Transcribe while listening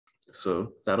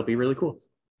So that'll be really cool.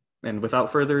 And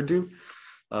without further ado,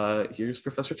 here's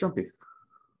Professor Trumpey.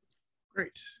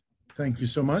 Great. Thank you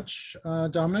so much,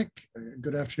 Dominic.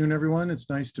 Good afternoon, everyone. It's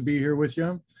nice to be here with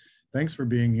you. Thanks for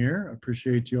being here. I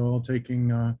appreciate you all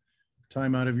taking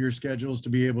time out of your schedules to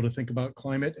be able to think about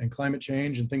climate and climate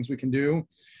change and things we can do.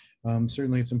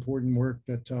 Certainly, it's important work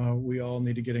that we all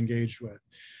need to get engaged with.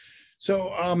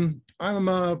 So I'm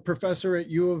a professor at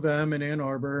U of M in Ann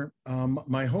Arbor.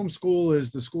 My home school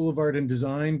is the School of Art and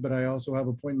Design, but I also have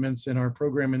appointments in our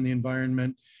program in the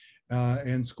environment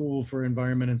and School for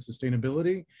Environment and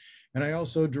Sustainability. And I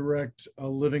also direct a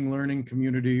living learning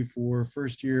community for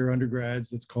first-year undergrads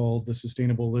that's called the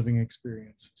Sustainable Living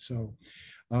Experience. So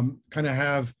kind of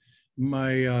have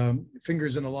my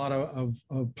fingers in a lot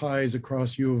of pies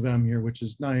across U of M here, which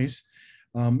is nice.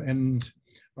 And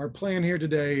our plan here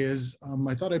today is,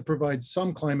 I thought I'd provide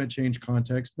some climate change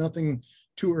context, nothing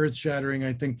too earth-shattering,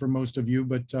 I think, for most of you,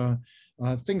 but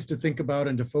things to think about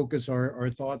and to focus our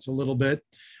thoughts a little bit.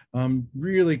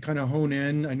 Really kind of hone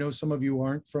in. I know some of you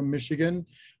aren't from Michigan,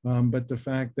 but the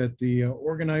fact that the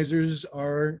organizers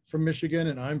are from Michigan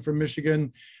and I'm from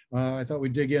Michigan, I thought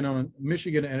we'd dig in on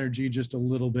Michigan energy just a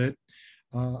little bit.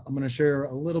 I'm going to share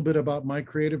a little bit about my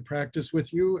creative practice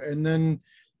with you, and then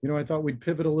I thought we'd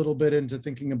pivot a little bit into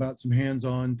thinking about some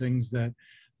hands-on things that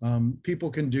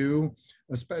people can do,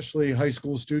 especially high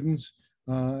school students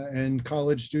and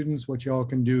college students, what y'all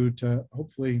can do to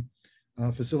hopefully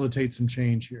facilitate some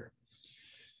change here.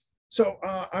 So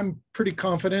I'm pretty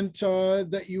confident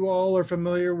that you all are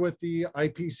familiar with the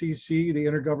IPCC, the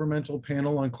Intergovernmental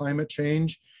Panel on Climate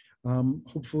Change.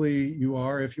 Hopefully you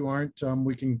are. If you aren't,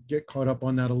 we can get caught up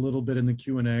on that a little bit in the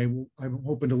Q&A. I'm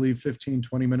hoping to leave 15,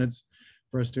 20 minutes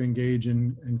for us to engage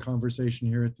in conversation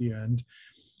here at the end.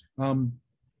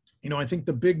 I think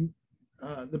the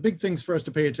big things for us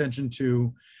to pay attention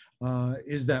to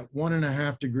is that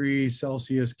 1.5 degrees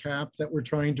Celsius cap that we're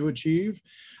trying to achieve,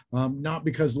 not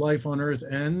because life on Earth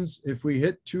ends if we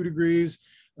hit 2 degrees,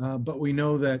 but we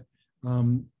know that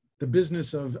the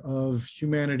business of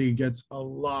humanity gets a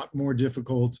lot more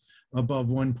difficult above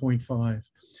 1.5.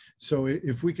 So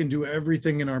if we can do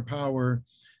everything in our power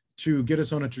to get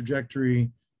us on a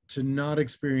trajectory to not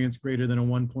experience greater than a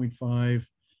 1.5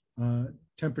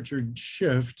 temperature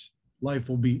shift, life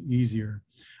will be easier.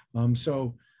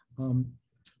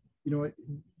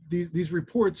 These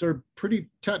reports are pretty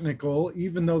technical,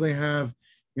 even though they have,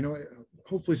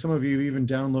 hopefully some of you even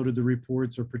downloaded the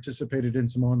reports or participated in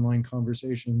some online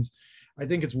conversations. I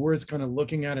think it's worth kind of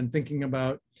looking at and thinking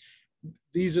about,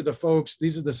 these are the folks,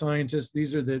 these are the scientists,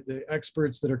 these are the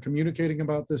experts that are communicating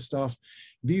about this stuff.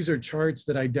 These are charts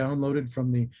that I downloaded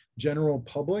from the general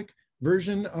public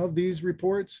version of these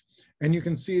reports. And you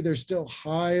can see they're still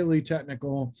highly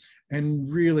technical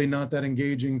and really not that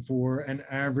engaging for an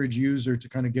average user to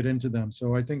kind of get into them.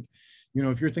 So I think,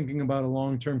 if you're thinking about a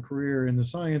long-term career in the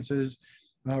sciences,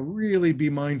 really be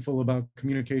mindful about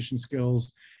communication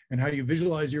skills and how you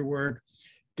visualize your work,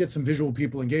 get some visual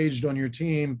people engaged on your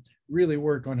team, really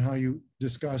work on how you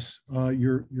discuss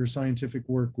your scientific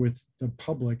work with the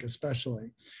public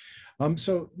especially.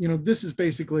 This is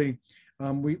basically,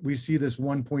 we see this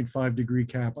 1.5 degree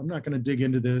cap. I'm not going to dig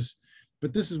into this,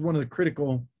 but this is one of the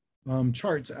critical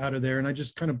charts out of there. And I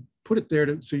just kind of put it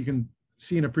there so you can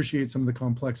see and appreciate some of the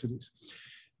complexities.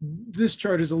 This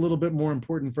chart is a little bit more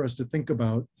important for us to think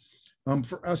about.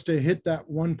 For us to hit that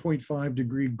 1.5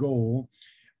 degree goal,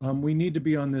 we need to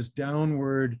be on this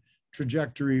downward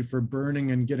trajectory for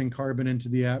burning and getting carbon into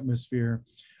the atmosphere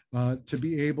to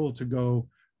be able to go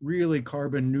really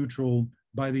carbon neutral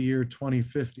by the year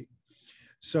 2050.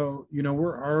 So,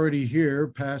 we're already here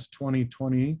past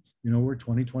 2020, we're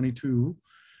 2022.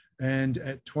 And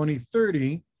at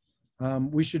 2030,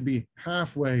 we should be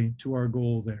halfway to our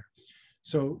goal there.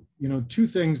 So, two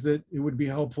things that it would be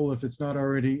helpful if it's not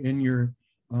already in your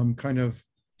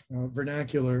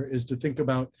vernacular is to think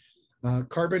about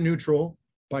carbon neutral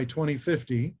by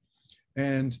 2050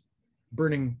 and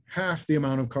burning half the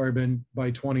amount of carbon by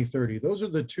 2030. Those are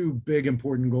the two big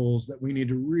important goals that we need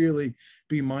to really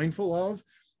be mindful of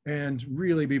and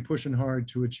really be pushing hard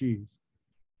to achieve.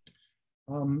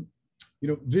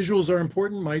 Visuals are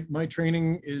important. My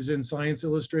training is in science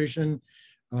illustration.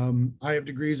 I have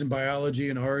degrees in biology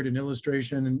and art and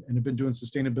illustration and have been doing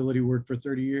sustainability work for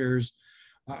 30 years.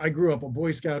 I grew up a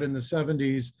Boy Scout in the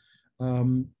 70s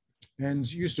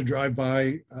and used to drive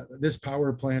by this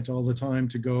power plant all the time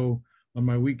to go on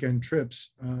my weekend trips.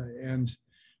 The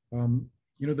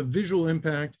visual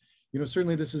impact,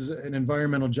 certainly this is an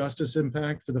environmental justice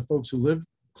impact for the folks who live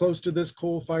close to this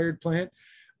coal-fired plant.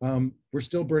 We're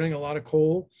still burning a lot of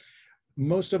coal.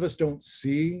 Most of us don't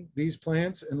see these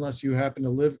plants unless you happen to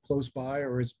live close by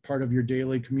or it's part of your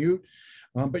daily commute,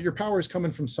 but your power is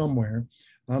coming from somewhere.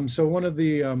 So one of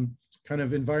the kind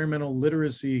of environmental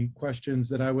literacy questions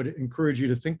that I would encourage you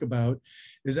to think about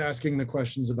is asking the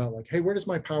questions about like, hey, where does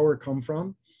my power come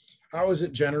from? How is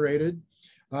it generated?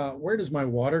 Where does my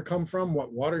water come from?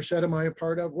 What watershed am I a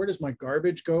part of? Where does my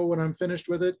garbage go when I'm finished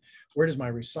with it? Where does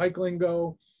my recycling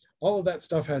go? All of that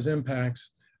stuff has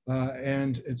impacts,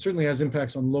 and it certainly has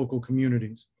impacts on local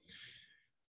communities.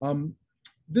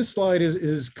 This slide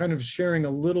is kind of sharing a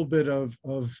little bit of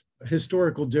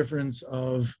historical difference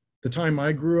of the time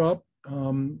I grew up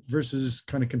versus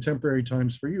kind of contemporary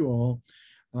times for you all.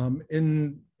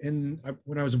 When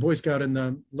I was a Boy Scout in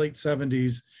the late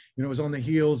 70s, it was on the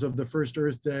heels of the first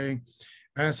Earth Day.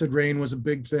 Acid rain was a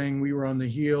big thing. We were on the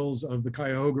heels of the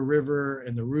Cuyahoga River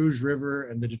and the Rouge River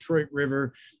and the Detroit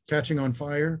River catching on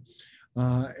fire.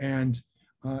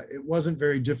 It wasn't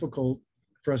very difficult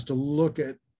for us to look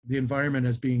at the environment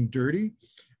as being dirty,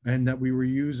 and that we were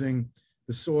using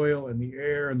the soil and the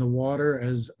air and the water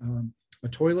as a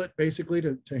toilet, basically,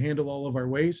 to handle all of our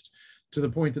waste, to the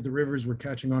point that the rivers were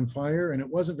catching on fire. And it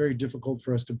wasn't very difficult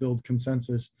for us to build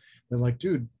consensus that like,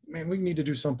 dude, man, we need to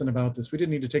do something about this. We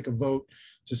didn't need to take a vote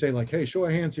to say like, hey, show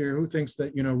of hands here, who thinks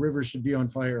that, rivers should be on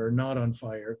fire or not on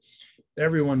fire?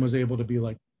 Everyone was able to be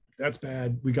like, that's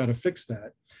bad, we got to fix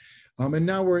that. And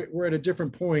now we're at a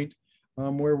different point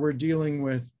where we're dealing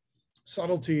with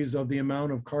subtleties of the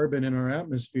amount of carbon in our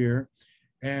atmosphere,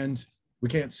 and we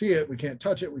can't see it, we can't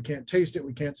touch it, we can't taste it,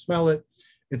 we can't smell it.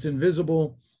 It's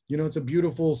invisible. It's a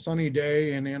beautiful sunny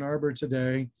day in Ann Arbor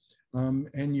today,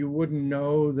 and you wouldn't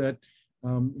know that.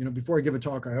 Before I give a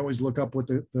talk, I always look up what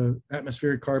the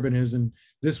atmospheric carbon is, and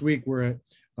this week we're at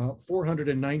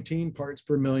 419 parts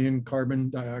per million carbon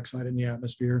dioxide in the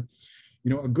atmosphere.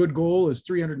 A good goal is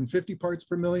 350 parts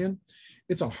per million.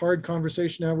 It's a hard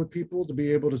conversation to have with people to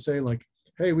be able to say like,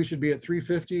 hey, we should be at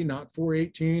 350, not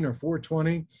 418 or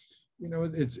 420.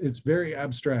 It's very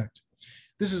abstract.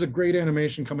 This is a great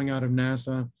animation coming out of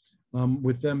NASA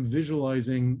with them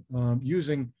visualizing,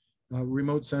 using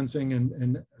remote sensing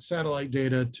and satellite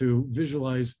data to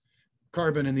visualize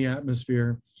carbon in the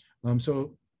atmosphere.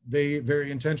 So they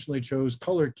very intentionally chose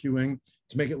color cueing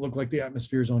to make it look like the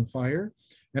atmosphere is on fire,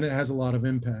 and it has a lot of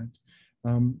impact.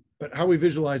 But how we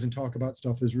visualize and talk about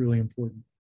stuff is really important.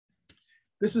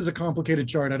 This is a complicated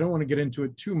chart. I don't want to get into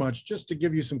it too much, just to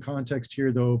give you some context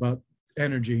here though about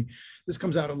energy. This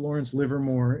comes out of Lawrence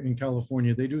Livermore in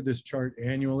California. They do this chart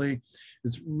annually.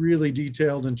 It's really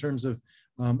detailed in terms of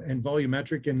and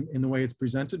volumetric in the way it's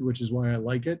presented, which is why I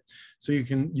like it. So you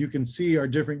can see our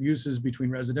different uses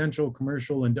between residential,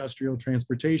 commercial, industrial,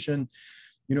 transportation.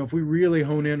 If we really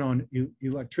hone in on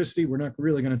electricity, we're not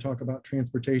really going to talk about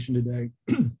transportation today.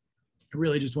 I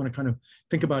really just want to kind of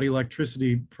think about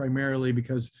electricity primarily,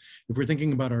 because if we're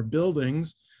thinking about our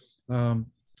buildings,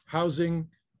 housing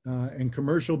and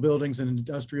commercial buildings and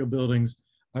industrial buildings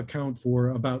account for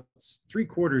about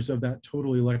 3/4 of that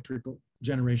total electrical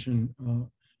generation.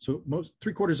 So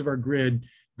 3/4 of our grid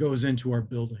goes into our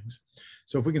buildings.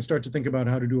 So if we can start to think about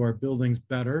how to do our buildings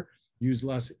better, use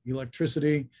less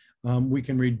electricity, we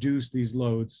can reduce these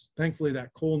loads. Thankfully,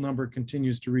 that coal number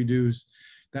continues to reduce.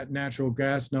 That natural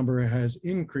gas number has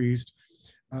increased.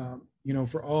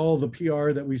 For all the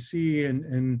PR that we see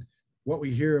and what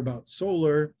we hear about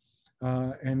solar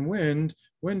and wind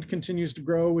continues to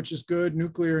grow, which is good.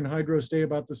 Nuclear and hydro stay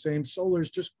about the same. Solar is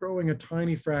just growing a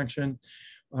tiny fraction.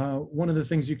 One of the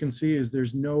things you can see is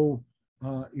there's no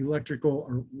electrical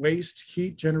or waste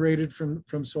heat generated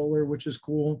from solar, which is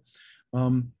cool.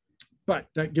 But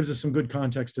that gives us some good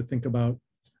context to think about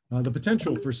the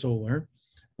potential for solar,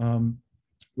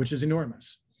 which is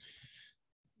enormous.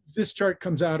 This chart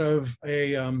comes out of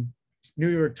a New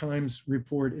York Times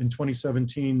report in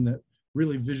 2017 that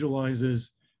really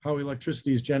visualizes how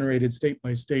electricity is generated state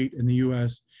by state in the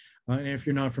US. And if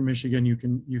you're not from Michigan, you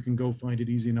can go find it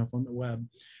easy enough on the web.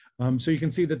 So you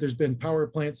can see that there's been power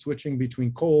plants switching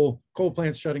between coal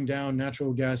plants shutting down,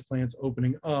 natural gas plants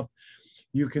opening up.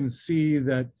 You can see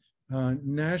that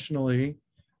nationally,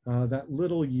 that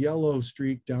little yellow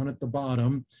streak down at the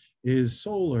bottom is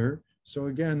solar. So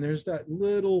again, there's that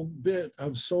little bit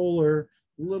of solar,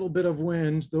 little bit of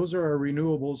wind. Those are our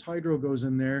renewables. Hydro goes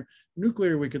in there.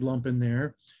 Nuclear we could lump in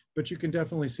there, but you can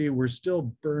definitely see we're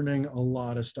still burning a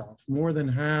lot of stuff. More than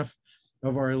half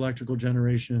of our electrical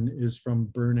generation is from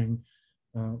burning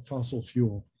fossil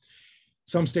fuel.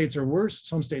 Some states are worse,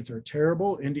 some states are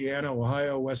terrible. Indiana,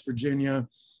 Ohio, West Virginia,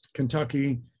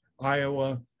 Kentucky,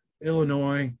 Iowa,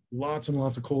 Illinois, lots and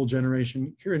lots of coal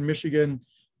generation. Here in Michigan,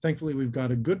 thankfully, we've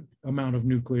got a good amount of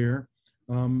nuclear.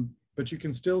 but you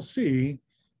can still see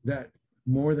that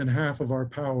more than half of our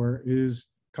power is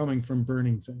coming from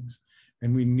burning things,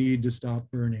 and we need to stop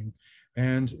burning.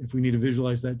 And if we need to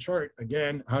visualize that chart,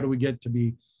 again, how do we get to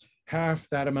be half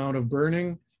that amount of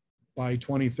burning by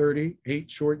 2030,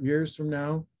 8 short years from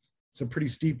now? It's a pretty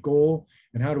steep goal.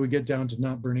 And how do we get down to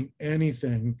not burning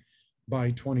anything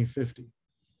by 2050?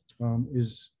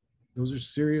 Those are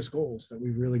serious goals that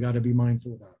we've really got to be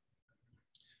mindful about.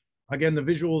 Again, the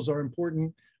visuals are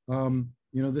important.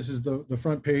 This is the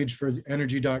front page for the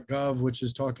energy.gov, which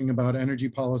is talking about energy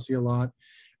policy a lot.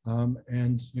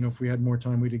 If we had more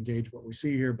time, we'd engage what we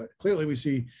see here, but clearly we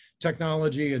see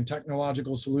technology and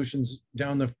technological solutions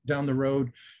down the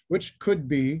road, which could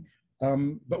be,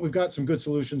 but we've got some good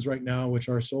solutions right now, which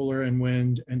are solar and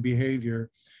wind and behavior.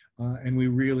 And we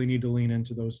really need to lean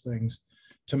into those things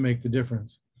to make the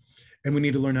difference. And we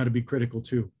need to learn how to be critical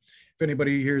too. If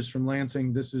anybody here is from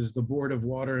Lansing, this is the Board of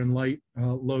Water and Light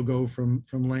logo from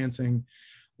Lansing.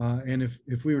 And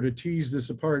if we were to tease this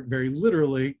apart very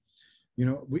literally,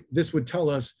 this would tell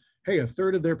us, hey, a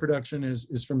third of their production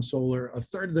is from solar, a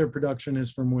third of their production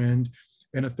is from wind,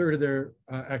 and a third of their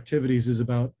activities is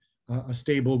about a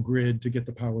stable grid to get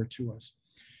the power to us.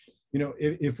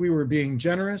 If we were being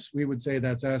generous, we would say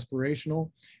that's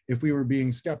aspirational. If we were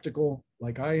being skeptical,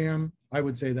 like I am, I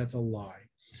would say that's a lie.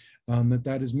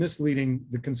 That is misleading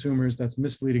the consumers, that's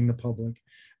misleading the public.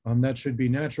 That should be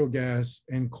natural gas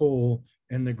and coal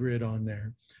and the grid on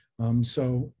there.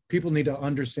 So people need to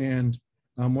understand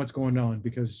what's going on,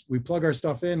 because we plug our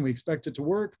stuff in, we expect it to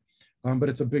work, but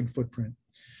it's a big footprint.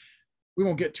 We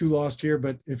won't get too lost here,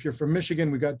 but if you're from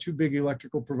Michigan, we've got 2 big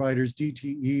electrical providers,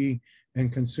 DTE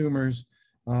and Consumers.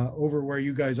 Over where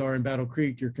you guys are in Battle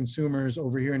Creek, your Consumers.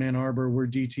 Over here in Ann Arbor, we're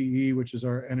DTE, which is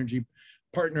our energy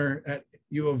partner at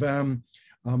U of M.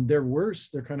 They're worse,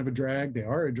 they're kind of a drag. They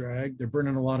are a drag, they're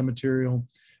burning a lot of material.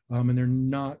 And they're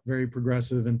not very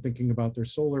progressive in thinking about their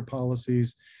solar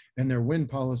policies, and their wind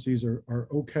policies are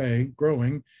okay,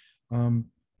 growing,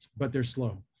 but they're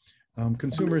slow.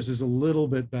 Consumers is a little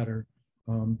bit better.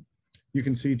 You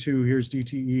can see too, here's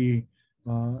DTE,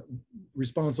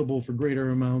 responsible for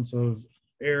greater amounts of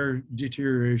air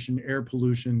deterioration, air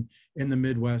pollution in the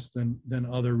Midwest than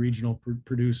other regional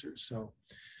producers. So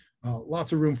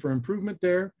lots of room for improvement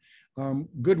there.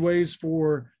 Good ways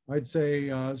for, I'd say,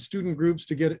 student groups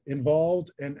to get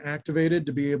involved and activated,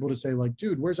 to be able to say like,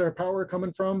 dude, where's our power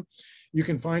coming from? You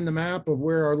can find the map of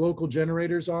where our local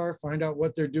generators are, find out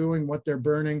what they're doing, what they're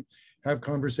burning, have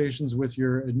conversations with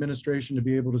your administration to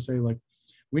be able to say like,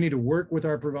 we need to work with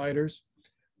our providers,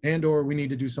 and or we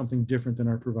need to do something different than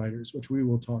our providers, which we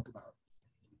will talk about.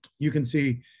 You can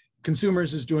see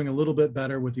Consumers is doing a little bit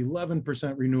better with 11%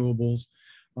 renewables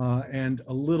and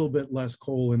a little bit less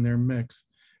coal in their mix.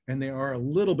 And they are a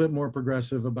little bit more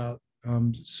progressive about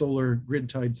solar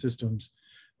grid-tied systems,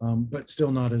 but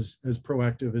still not as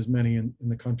proactive as many in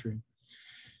the country.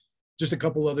 Just a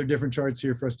couple other different charts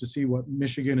here for us to see what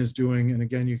Michigan is doing. And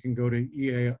again, you can go to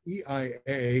EIA,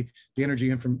 the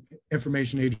Energy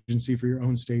Information Agency for your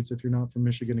own states, if you're not from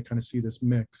Michigan, to kind of see this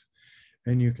mix.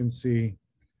 And you can see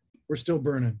we're still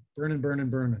burning.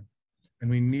 And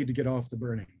we need to get off the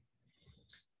burning.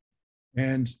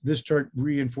 And this chart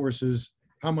reinforces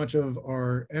how much of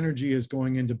our energy is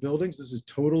going into buildings. This is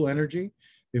total energy.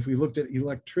 If we looked at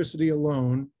electricity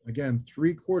alone, again,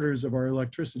 3/4 of our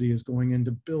electricity is going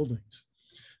into buildings.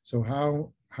 So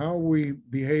how we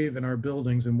behave in our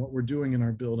buildings and what we're doing in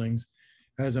our buildings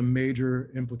has a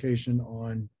major implication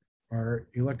on our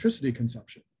electricity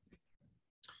consumption.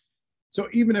 So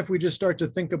even if we just start to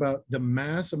think about the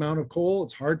mass amount of coal,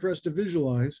 it's hard for us to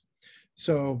visualize.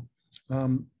 So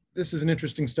this is an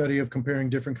interesting study of comparing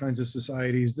different kinds of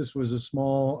societies. This was a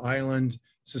small island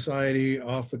society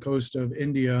off the coast of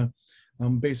India,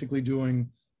 basically doing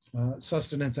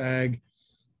sustenance ag,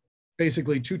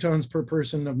 basically 2 tons per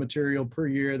person of material per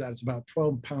year. That's about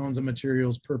 12 pounds of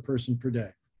materials per person per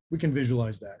day. We can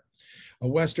visualize that. A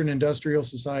Western industrial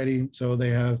society, so they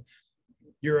have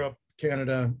Europe,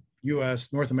 Canada,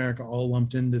 US, North America all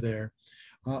lumped into there.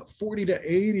 40 to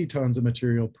 80 tons of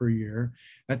material per year.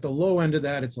 At the low end of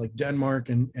that, it's like Denmark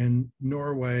and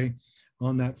Norway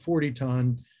on that 40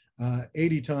 ton.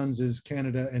 80 tons is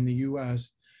Canada and the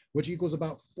US, which equals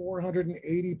about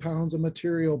 480 pounds of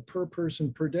material per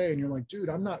person per day. And you're like, dude,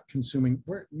 I'm not consuming,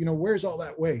 where's all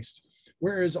that waste?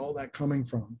 Where is all that coming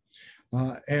from?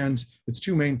 And it's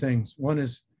 2 main things. One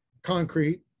is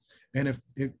concrete. And if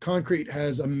concrete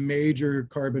has a major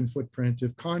carbon footprint,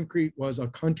 if concrete was a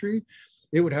country,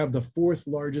 it would have the 4th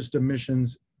largest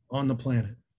emissions on the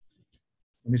planet.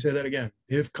 Let me say that again.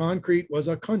 If concrete was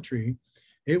a country,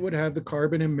 it would have the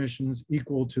carbon emissions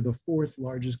equal to the fourth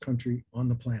largest country on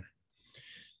the planet.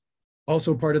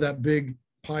 Also, part of that big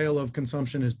pile of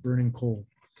consumption is burning coal.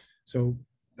 So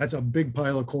that's a big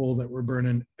pile of coal that we're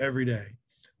burning every day.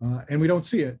 And we don't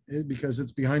see it because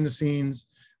it's behind the scenes,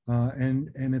 and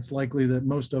it's likely that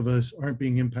most of us aren't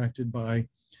being impacted by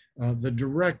the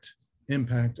direct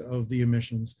impact of the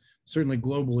emissions. Certainly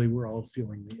globally, we're all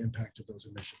feeling the impact of those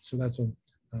emissions. So that's an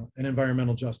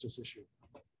environmental justice issue.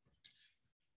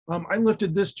 I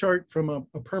lifted this chart from a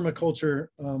permaculture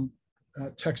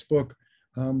textbook.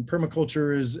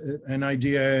 Permaculture is an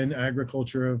idea in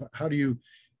agriculture of how do you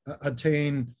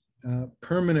attain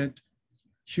permanent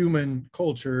human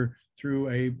culture through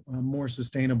a more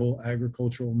sustainable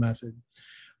agricultural method.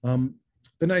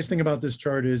 The nice thing about this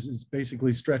chart is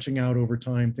basically stretching out over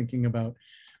time, thinking about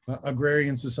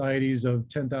agrarian societies of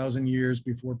 10,000 years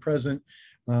before present,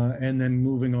 and then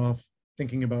moving off,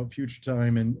 thinking about future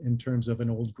time in terms of an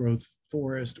old growth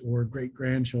forest or great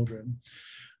grandchildren.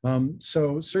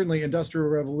 So certainly industrial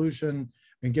revolution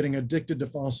and getting addicted to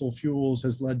fossil fuels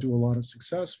has led to a lot of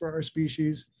success for our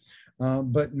species.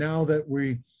 But now that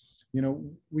we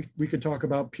could talk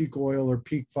about peak oil or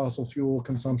peak fossil fuel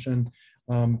consumption,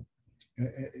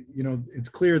 it's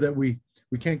clear that we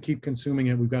can't keep consuming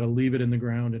it. We've got to leave it in the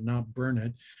ground and not burn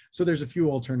it. So there's a few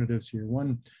alternatives here.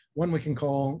 One we can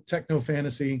call techno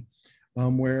fantasy,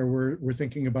 where we're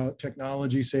thinking about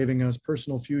technology saving us,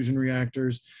 personal fusion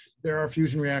reactors. There are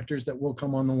fusion reactors that will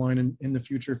come on the line in the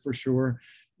future for sure.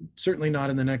 Certainly not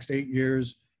in the next 8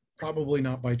 years, probably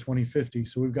not by 2050.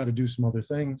 So we've got to do some other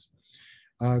things.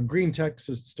 Green tech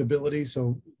stability,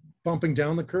 so bumping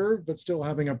down the curve, but still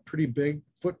having a pretty big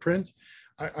footprint.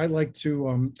 I like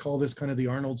to call this kind of the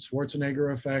Arnold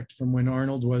Schwarzenegger effect from when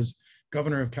Arnold was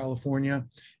governor of California.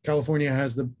 California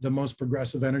has the most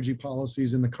progressive energy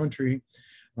policies in the country.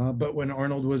 But when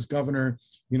Arnold was governor,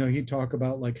 he'd talk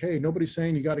about like, hey, nobody's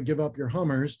saying you got to give up your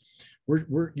Hummers.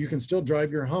 You can still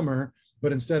drive your Hummer,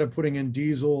 but instead of putting in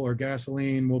diesel or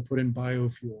gasoline, we'll put in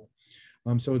biofuel.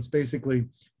 So it's basically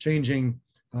changing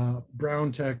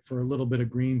brown tech for a little bit of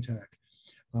green tech,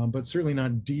 but certainly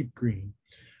not deep green.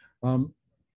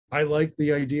 I like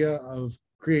the idea of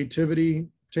creativity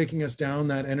taking us down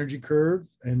that energy curve,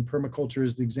 and permaculture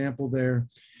is the example there.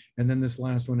 And then this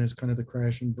last one is kind of the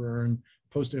crash and burn,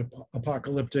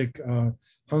 post-apocalyptic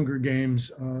Hunger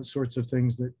Games sorts of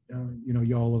things that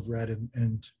y'all have read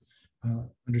and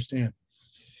understand.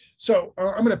 So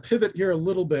I'm going to pivot here a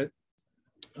little bit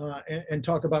and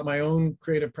talk about my own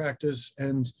creative practice.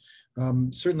 And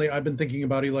certainly I've been thinking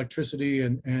about electricity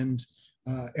and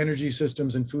energy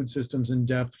systems and food systems in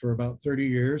depth for about 30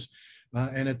 years.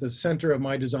 And at the center of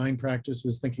my design practice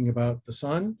is thinking about the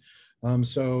sun.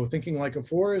 So thinking like a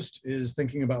forest is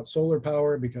thinking about solar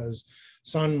power, because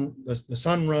the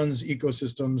sun runs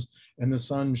ecosystems, and the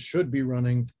sun should be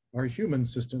running our human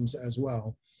systems as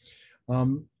well.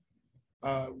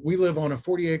 We live on a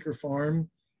 40-acre farm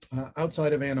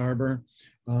outside of Ann Arbor.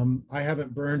 I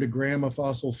haven't burned a gram of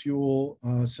fossil fuel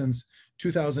since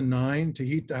 2009 to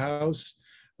heat the house,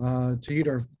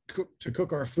 to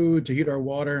cook our food, to heat our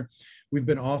water. We've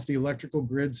been off the electrical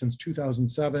grid since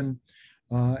 2007,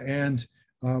 and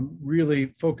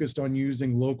really focused on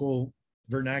using local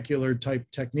vernacular type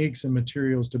techniques and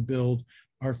materials to build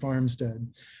our farmstead.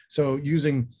 So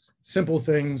using simple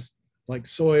things like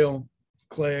soil,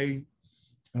 clay,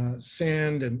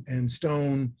 sand and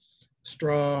stone,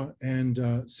 straw,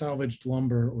 and salvaged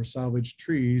lumber or salvaged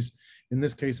trees. In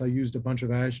this case, I used a bunch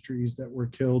of ash trees that were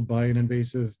killed by an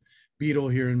invasive beetle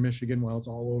here in Michigan. Well, it's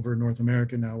all over North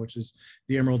America now, which is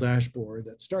the emerald ash borer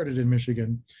that started in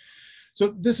Michigan.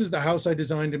 So this is the house I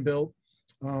designed and built.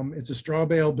 It's a straw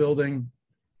bale building.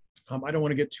 I don't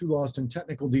want to get too lost in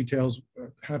technical details.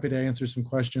 Happy to answer some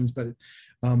questions, but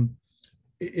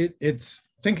it's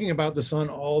thinking about the sun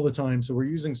all the time. So we're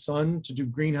using sun to do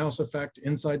greenhouse effect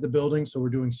inside the building. So we're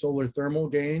doing solar thermal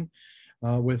gain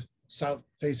with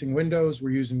south-facing windows.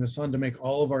 We're using the sun to make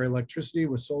all of our electricity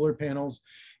with solar panels.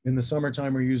 In the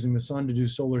summertime, we're using the sun to do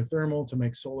solar thermal, to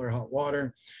make solar hot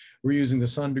water. We're using the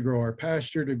sun to grow our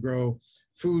pasture, to grow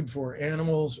food for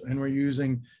animals, and we're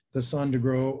using the sun to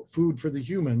grow food for the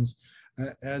humans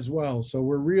as well. So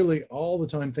we're really all the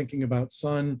time thinking about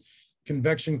sun,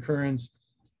 convection currents,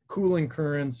 cooling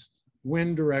currents,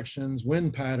 wind directions,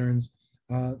 wind patterns,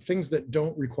 things that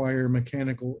don't require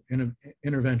mechanical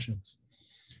interventions.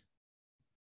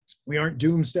 We aren't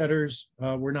doomsteaders.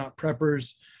 We're not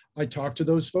preppers. I talk to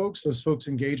those folks. Those folks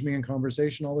engage me in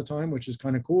conversation all the time, which is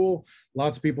kind of cool.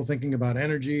 Lots of people thinking about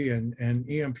energy and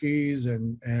EMPs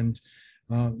and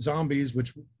zombies,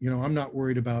 which, I'm not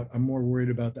worried about. I'm more worried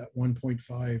about that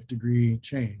 1.5 degree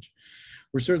change.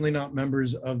 We're certainly not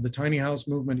members of the tiny house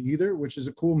movement either, which is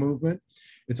a cool movement.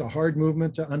 It's a hard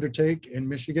movement to undertake in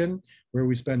Michigan, where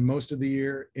we spend most of the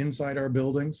year inside our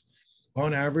buildings.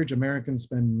 On average, Americans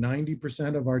spend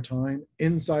 90% of our time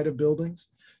inside of buildings.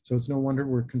 So it's no wonder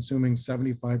we're consuming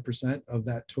 75% of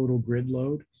that total grid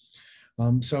load.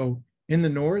 So in the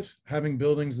north, having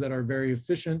buildings that are very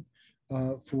efficient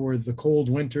for the cold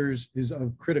winters is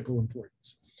of critical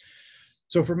importance.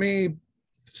 So for me,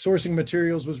 sourcing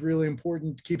materials was really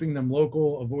important, keeping them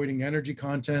local, avoiding energy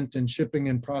content, and shipping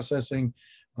and processing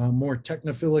more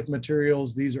technophilic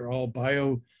materials. These are all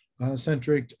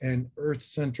biocentric and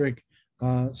earth-centric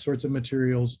sorts of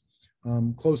materials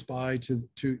close by to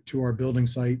our building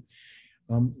site.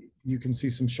 You can see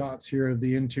some shots here of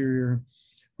the interior.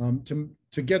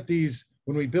 To get these,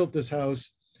 when we built this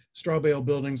house, straw bale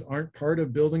buildings aren't part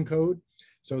of building code.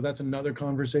 So that's another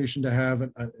conversation to have.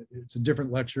 It's a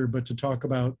different lecture, but to talk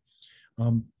about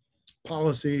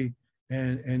policy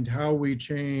and how we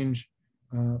change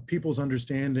people's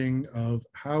understanding of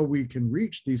how we can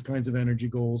reach these kinds of energy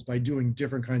goals by doing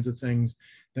different kinds of things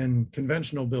than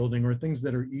conventional building, or things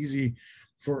that are easy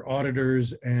for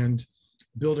auditors and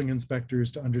building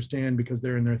inspectors to understand because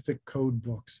they're in their thick code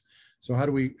books. So how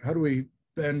do we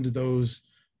bend those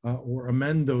or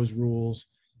amend those rules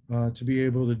to be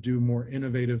able to do more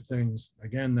innovative things,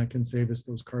 again, that can save us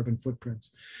those carbon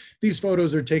footprints. These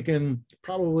photos are taken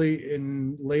probably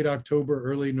in late October,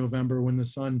 early November, when the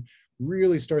sun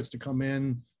really starts to come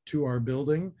in to our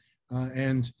building.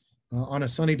 On a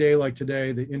sunny day like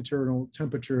today, the internal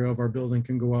temperature of our building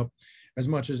can go up as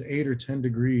much as 8 or 10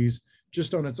 degrees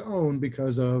just on its own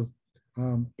because of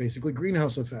basically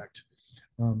greenhouse effect.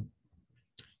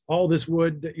 All this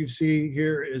wood that you see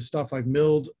here is stuff I've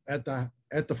milled at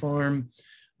the farm,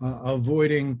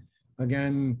 avoiding,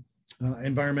 again,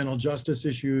 environmental justice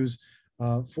issues,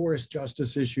 forest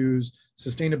justice issues,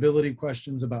 sustainability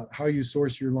questions about how you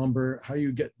source your lumber, how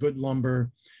you get good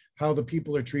lumber, how the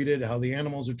people are treated, how the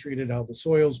animals are treated, how the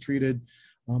soil's treated.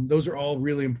 Those are all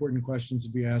really important questions to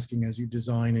be asking as you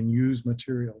design and use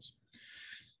materials.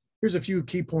 Here's a few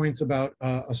key points about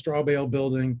a straw bale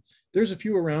building. There's a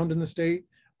few around in the state.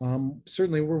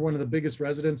 Certainly we're one of the biggest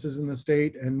residences in the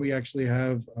state, and we actually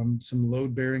have some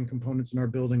load-bearing components in our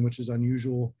building, which is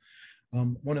unusual.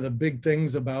 One of the big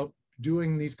things about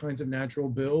doing these kinds of natural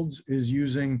builds is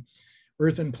using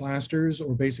earthen plasters,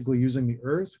 or basically using the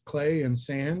earth, clay, and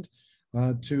sand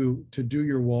to do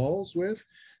your walls with.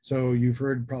 So you've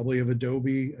heard probably of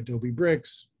adobe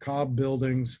bricks, cob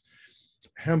buildings,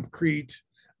 hempcrete,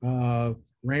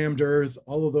 rammed earth.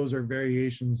 All of those are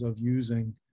variations of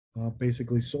using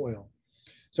basically soil.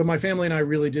 So my family and I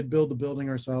really did build the building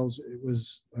ourselves. It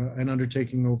was an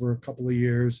undertaking over a couple of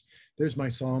years. There's my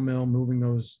sawmill, moving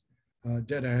those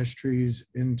dead ash trees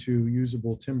into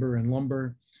usable timber and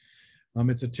lumber.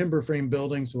 It's a timber frame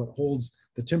building, so it holds,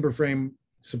 the timber frame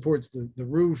supports the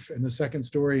roof and the second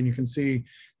story, and you can see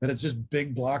that it's just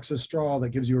big blocks of straw that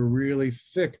gives you a really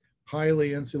thick,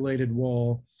 highly insulated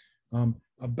wall,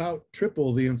 about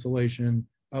triple the insulation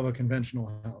of a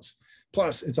conventional house.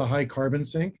 Plus, it's a high carbon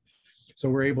sink, so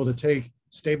we're able to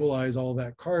stabilize all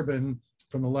that carbon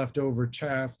from the leftover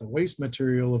chaff, the waste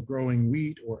material of growing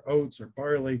wheat or oats or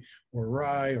barley or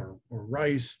rye or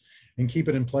rice, and keep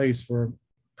it in place for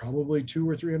probably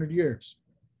 200 or 300 years.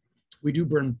 We do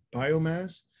burn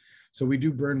biomass, so we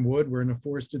do burn wood. We're in a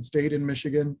forested state in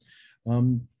Michigan.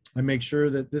 I make sure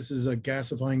that this is a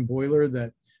gasifying boiler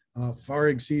that far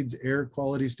exceeds air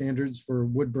quality standards for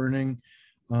wood burning,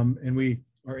 and we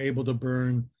are able to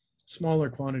burn smaller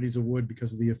quantities of wood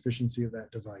because of the efficiency of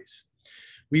that device.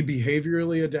 We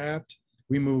behaviorally adapt.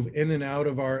 We move in and out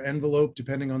of our envelope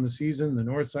depending on the season, the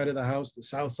north side of the house, the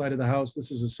south side of the house.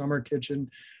 This is a summer kitchen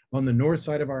on the north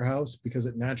side of our house because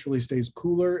it naturally stays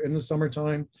cooler in the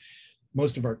summertime.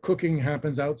 Most of our cooking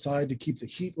happens outside to keep the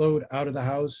heat load out of the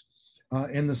house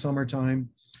in the summertime.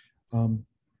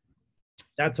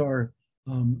 That's our,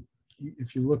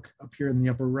 if you look up here in the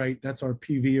upper right, that's our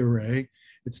PV array.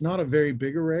 It's not a very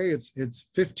big array. It's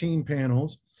 15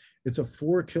 panels. It's a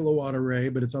 4 kilowatt array,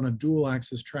 but it's on a dual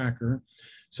axis tracker.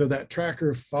 So that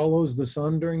tracker follows the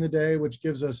sun during the day, which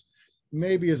gives us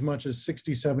maybe as much as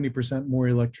 60, 70% more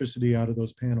electricity out of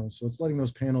those panels. So it's letting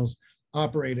those panels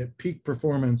operate at peak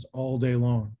performance all day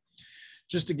long.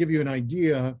 Just to give you an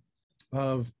idea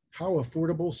of how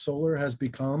affordable solar has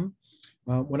become,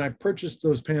 when I purchased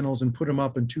those panels and put them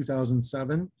up in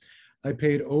 2007, I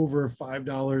paid over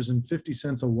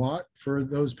 $5.50 a watt for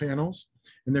those panels,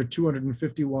 and they're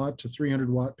 250 watt to 300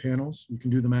 watt panels. You can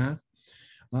do the math.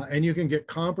 And you can get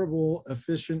comparable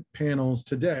efficient panels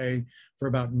today for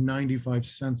about 95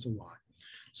 cents a watt.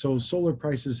 So solar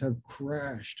prices have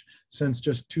crashed since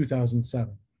just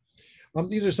 2007.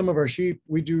 These are some of our sheep.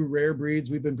 We do rare breeds.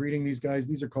 We've been breeding these guys.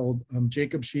 These are called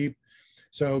Jacob sheep.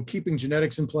 So keeping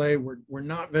genetics in play. We're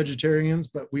not vegetarians,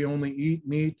 but we only eat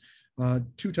meat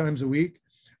 2 times a week.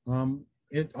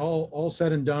 It all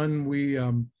said and done,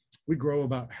 we grow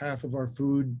about half of our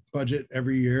food budget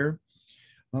every year.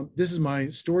 This is my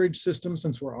storage system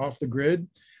since we're off the grid.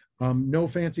 No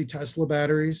fancy Tesla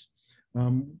batteries.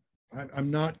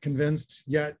 I'm not convinced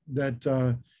yet that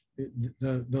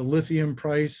the lithium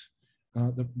price,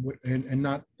 and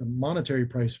not the monetary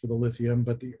price for the lithium,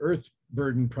 but the earth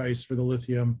burden price for the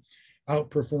lithium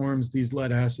outperforms these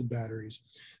lead acid batteries.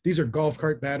 These are golf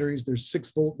cart batteries. They're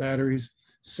 6-volt batteries,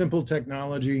 simple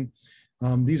technology.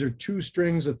 These are 2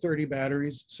 strings of 30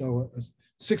 batteries. So a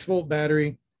 6-volt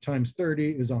battery times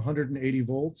 30 is 180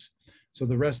 volts. So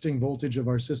the resting voltage of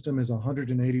our system is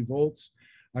 180 volts.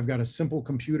 I've got a simple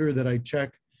computer that I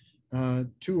check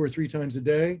 2 or 3 times a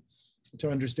day to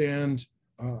understand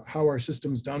how our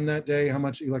system's done that day, how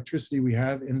much electricity we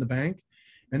have in the bank.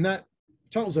 And that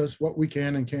tells us what we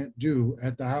can and can't do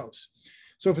at the house.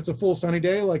 So if it's a full sunny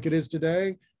day like it is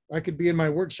today, I could be in my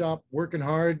workshop working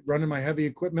hard, running my heavy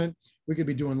equipment. We could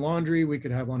be doing laundry. We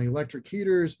could have on electric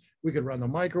heaters. We could run the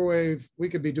microwave. We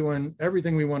could be doing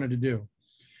everything we wanted to do.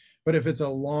 But if it's a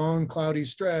long, cloudy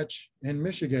stretch in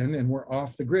Michigan and we're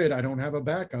off the grid, I don't have a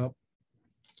backup.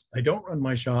 I don't run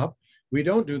my shop. We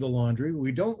don't do the laundry.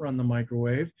 We don't run the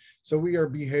microwave. So we are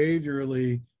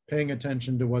behaviorally paying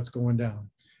attention to what's going down.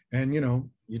 And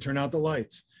you turn out the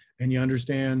lights and you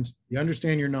understand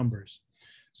your numbers.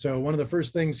 So one of the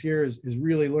first things here is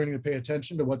really learning to pay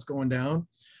attention to what's going down.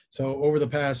 So over the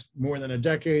past more than a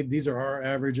decade, these are our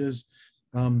averages.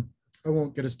 I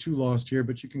won't get us too lost here,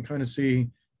 but you can kind of see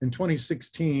in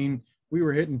 2016, we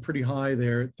were hitting pretty high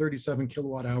there, 37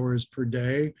 kilowatt hours per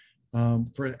day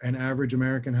for an average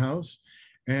American house.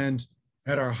 And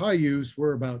at our high use,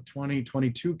 we're about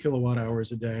 22 kilowatt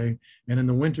hours a day. And in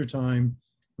the wintertime,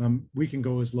 we can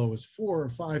go as low as 4 or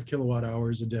 5 kilowatt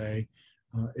hours a day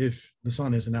if the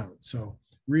sun isn't out. So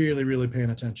really, really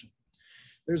paying attention.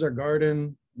 There's our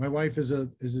garden. My wife is a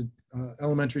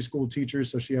elementary school teacher,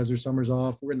 so she has her summers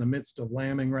off. We're in the midst of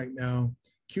lambing right now,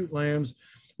 cute lambs.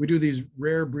 We do these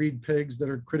rare breed pigs that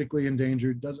are critically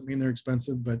endangered. Doesn't mean they're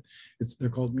expensive, but they're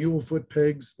called mulefoot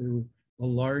pigs. They're a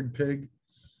lard pig.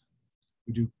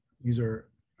 These are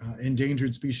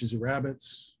endangered species of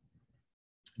rabbits.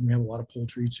 And we have a lot of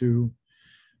poultry too.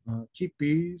 Keep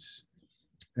bees.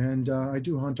 And I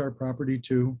do hunt our property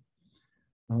too.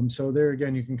 So there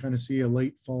again, you can kind of see a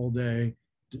late fall day.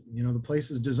 The place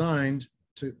is designed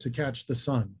to catch the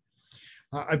sun.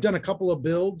 I've done a couple of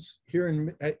builds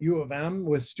here at U of M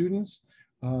with students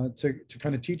to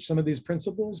kind of teach some of these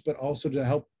principles, but also to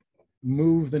help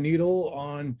move the needle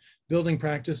on building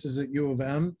practices at U of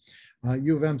M.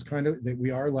 U of M's we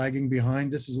are lagging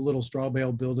behind. This is a little straw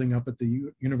bale building up at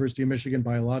the University of Michigan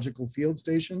Biological Field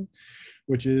Station,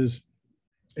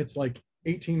 it's like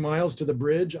 18 miles to the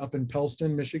bridge up in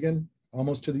Pellston, Michigan,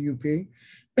 almost to the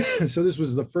UP. So this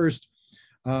was the first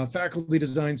faculty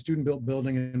designed student built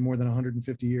building in more than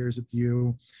 150 years at the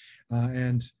U.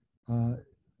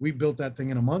 We built that thing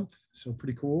in a month, so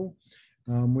pretty cool.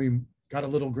 We got a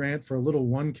little grant for a little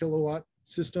 1 kilowatt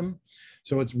system.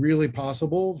 So it's really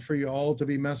possible for you all to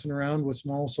be messing around with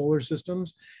small solar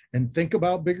systems and think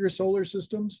about bigger solar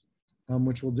systems,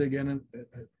 which we'll dig in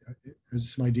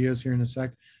as some ideas here in a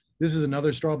sec. This is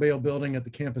another straw bale building at the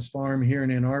campus farm here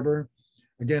in Ann Arbor.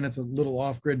 Again, it's a little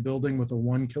off-grid building with a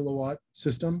 1 kilowatt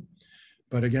system,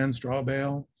 but again, straw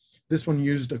bale. This one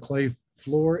used a clay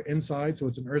floor inside, so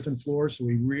it's an earthen floor. So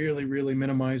we really, really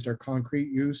minimized our concrete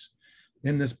use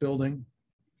in this building.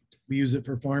 We use it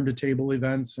for farm to table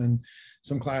events, and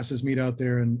some classes meet out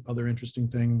there and other interesting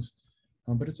things.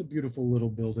 But it's a beautiful little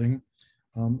building.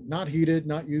 Not heated,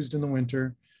 not used in the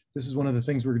winter. This is one of the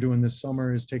things we're doing this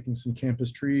summer, is taking some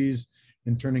campus trees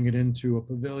and turning it into a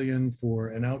pavilion for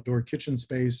an outdoor kitchen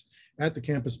space at the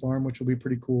campus farm, which will be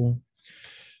pretty cool.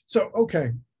 So,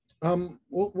 okay,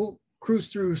 we'll cruise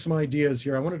through some ideas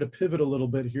here. I wanted to pivot a little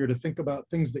bit here to think about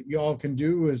things that y'all can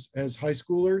do as high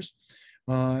schoolers.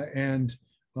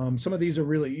 Some of these are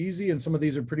really easy and some of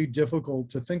these are pretty difficult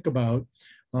to think about.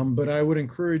 But I would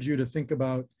encourage you to think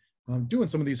about doing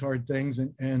some of these hard things,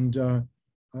 and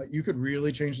you could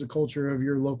really change the culture of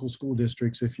your local school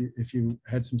districts if you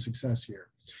had some success here.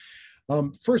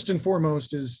 First and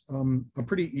foremost is a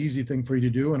pretty easy thing for you to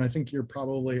do, and I think you're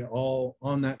probably all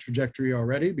on that trajectory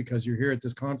already because you're here at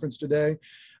this conference today,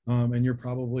 and you're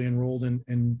probably enrolled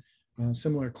in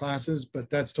similar classes, but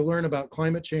that's to learn about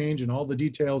climate change and all the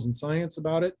details and science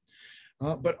about it,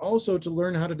 but also to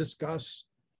learn how to discuss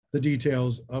the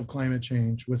details of climate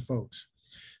change with folks.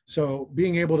 So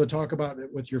being able to talk about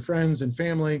it with your friends and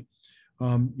family,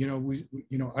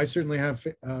 I certainly have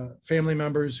family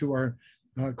members who are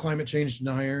climate change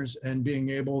deniers, and being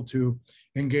able to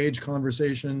engage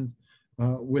conversations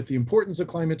with the importance of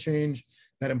climate change,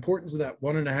 that importance of that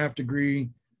 1.5 degree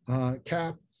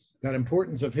cap, that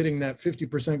importance of hitting that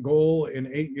 50% goal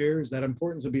in 8 years, that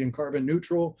importance of being carbon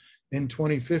neutral in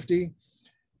 2050.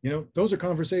 Those are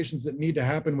conversations that need to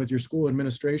happen with your school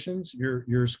administrations,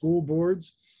 your school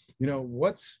boards. We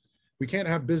can't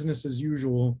have business as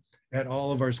usual at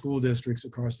all of our school districts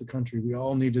across the country. We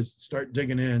all need to start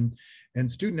digging in,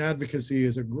 and student advocacy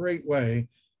is a great way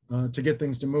to get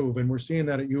things to move. And we're seeing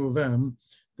that at U of M.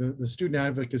 The student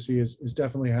advocacy is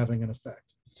definitely having an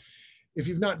effect. If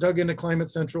you've not dug into Climate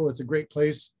Central, it's a great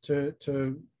place to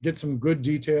get some good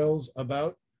details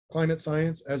about climate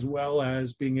science, as well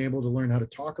as being able to learn how to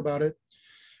talk about it.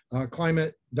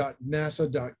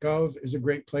 Climate.nasa.gov is a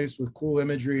great place with cool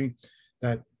imagery,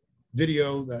 that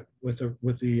video that with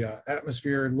the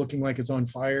atmosphere looking like it's on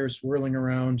fire, swirling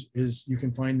around, you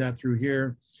can find that through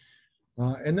here.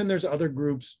 And then there's other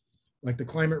groups like the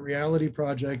Climate Reality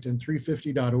Project and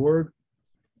 350.org.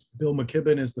 Bill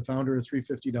McKibben is the founder of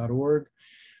 350.org,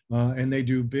 and they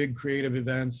do big creative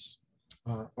events,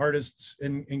 artists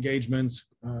engagements,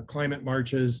 climate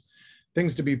marches,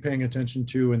 things to be paying attention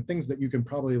to, and things that you can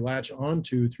probably latch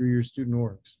onto through your student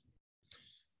orgs.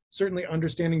 Certainly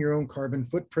understanding your own carbon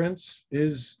footprints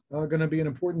is going to be an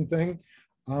important thing.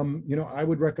 I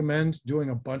would recommend doing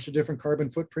a bunch of different carbon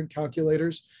footprint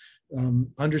calculators,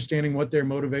 understanding what their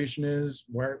motivation is,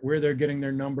 where they're getting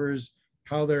their numbers,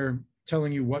 how they're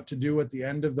telling you what to do at the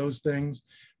end of those things.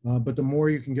 But the more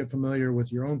you can get familiar with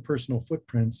your own personal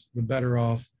footprints, the better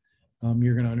off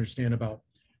you're going to understand about,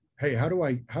 hey, how do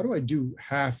I do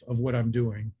half of what I'm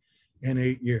doing in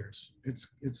 8 years?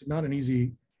 It's not an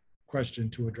easy question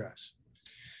to address.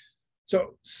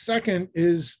 So second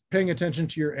is paying attention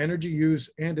to your energy use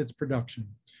and its production.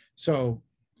 So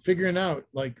figuring out,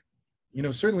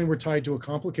 certainly we're tied to a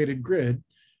complicated grid,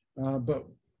 but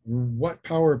what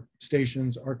power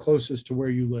stations are closest to where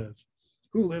you live?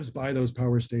 Who lives by those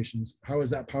power stations? How is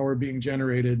that power being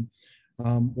generated?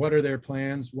 What are their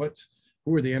plans?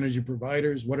 Who are the energy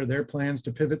providers? What are their plans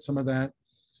to pivot some of that?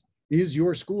 Is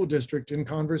your school district in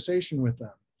conversation with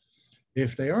them?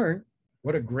 If they aren't,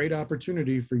 what a great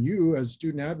opportunity for you as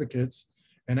student advocates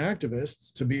and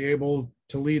activists to be able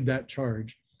to lead that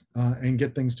charge and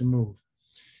get things to move.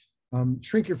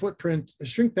 Shrink Your Footprint,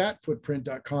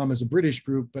 shrinkthatfootprint.com is a British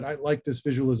group, but I like this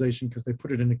visualization because they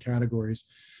put it into categories.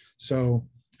 So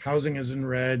housing is in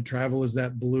red, travel is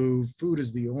that blue, food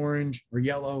is the orange or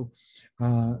yellow,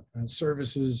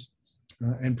 services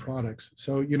and products.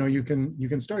 So, you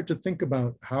can start to think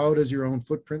about, how does your own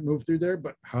footprint move through there,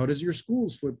 but how does your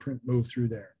school's footprint move through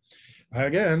there?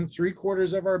 Again,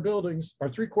 3/4 of our buildings, or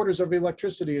 3/4 of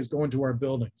electricity is going to our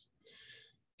buildings.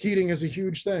 Heating is a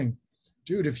huge thing.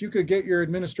 Dude, if you could get your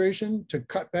administration to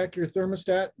cut back your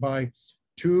thermostat by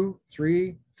 2,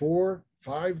 3, 4,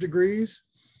 5 degrees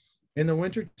in the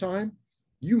winter time,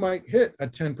 you might hit a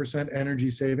 10% energy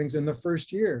savings in the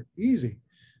first year, easy.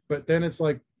 But then it's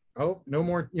like, oh, no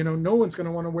more, no one's going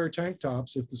to want to wear tank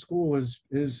tops if the school is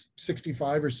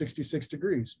 65 or 66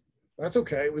 degrees. That's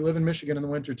okay. We live in Michigan in the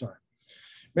wintertime.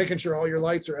 Making sure all your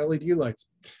lights are LED lights.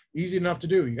 Easy enough to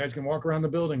do. You guys can walk around the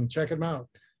building and check them out.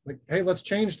 Like, hey, let's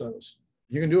change those.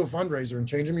 You can do a fundraiser and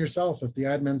change them yourself if the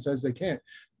admin says they can't.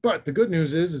 But the good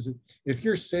news is if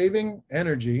you're saving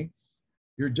energy,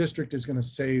 your district is going to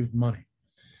save money.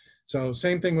 So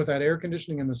same thing with that air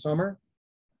conditioning in the summer.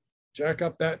 Jack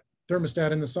up that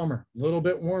thermostat in the summer, a little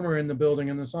bit warmer in the building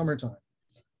in the summertime.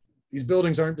 These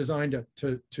buildings aren't designed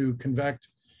to convect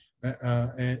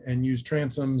and use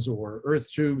transoms or earth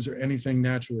tubes or anything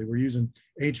naturally. We're using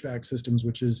HVAC systems,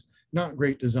 which is not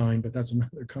great design, but that's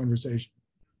another conversation.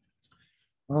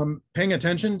 Paying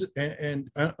attention and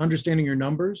understanding your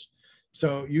numbers.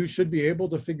 So you should be able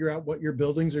to figure out what your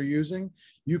buildings are using.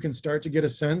 You can start to get a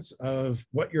sense of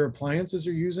what your appliances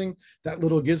are using. That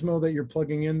little gizmo that you're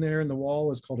plugging in there in the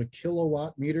wall is called a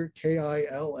kilowatt meter,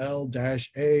 KILL-A-watt,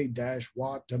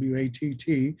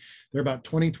 W-A-T-T. They're about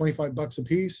 20, 25 bucks a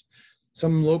piece.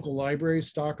 Some local libraries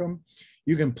stock them.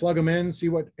 You can plug them in, see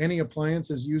what any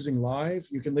appliance is using live.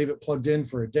 You can leave it plugged in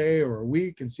for a day or a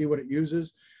week and see what it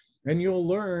uses. And you'll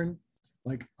learn,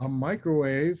 like, a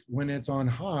microwave, when it's on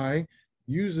high,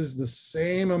 uses the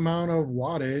same amount of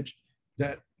wattage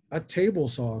that a table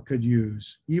saw could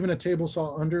use, even a table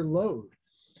saw under load.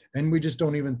 And we just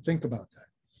don't even think about that.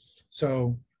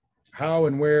 So how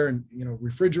and where, and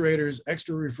refrigerators,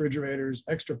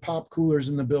 extra pop coolers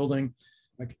in the building.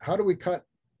 Like, how do we cut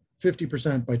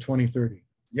 50% by 2030?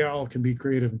 Y'all can be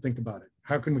creative and think about it.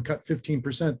 How can we cut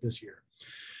 15% this year?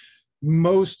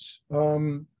 Most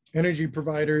energy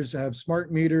providers have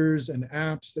smart meters and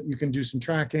apps that you can do some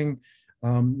tracking.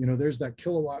 There's that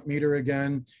kilowatt meter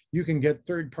again. You can get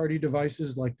third-party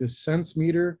devices like this Sense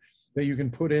meter that you can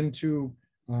put into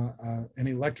an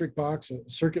electric box, a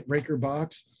circuit breaker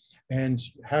box, and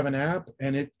have an app,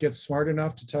 and it gets smart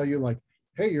enough to tell you, like,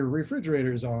 hey, your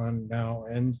refrigerator's on now,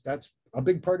 and that's a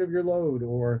big part of your load,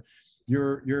 or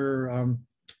your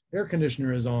air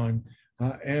conditioner is on.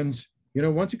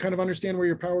 Once you kind of understand where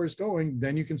your power is going,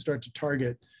 then you can start to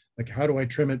target, like, how do I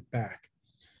trim it back?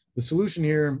 The solution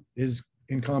here is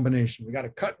in combination. We got to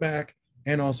cut back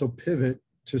and also pivot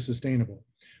to sustainable.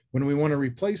 When we want to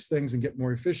replace things and get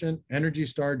more efficient,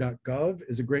 EnergyStar.gov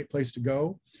is a great place to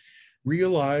go.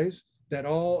 Realize that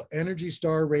all Energy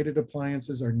Star rated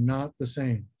appliances are not the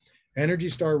same. Energy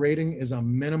Star rating is a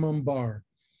minimum bar.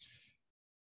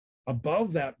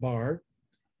 Above that bar,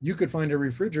 you could find a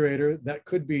refrigerator that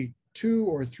could be 2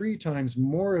 or 3 times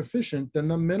more efficient than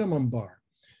the minimum bar.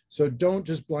 So don't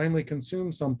just blindly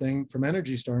consume something from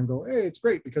Energy Star and go, hey, it's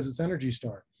great because it's Energy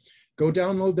Star. Go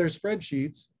download their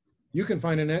spreadsheets. You can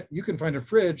find a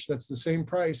fridge that's the same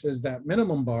price as that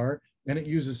minimum bar, and it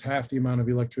uses half the amount of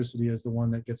electricity as the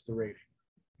one that gets the rating.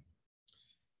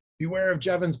 Beware of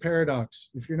Jevons paradox.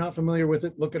 If you're not familiar with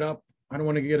it, look it up. I don't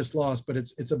want to get us lost, but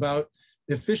it's about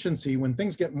efficiency. When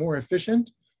things get more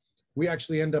efficient, we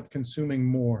actually end up consuming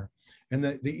more. And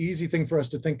the easy thing for us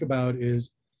to think about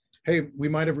is, hey, we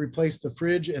might have replaced the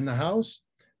fridge in the house,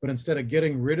 but instead of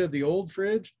getting rid of the old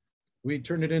fridge, we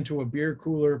turned it into a beer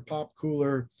cooler, pop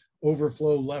cooler,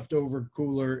 overflow leftover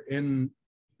cooler in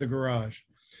the garage.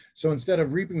 So instead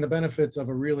of reaping the benefits of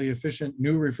a really efficient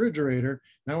new refrigerator,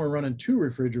 now we're running 2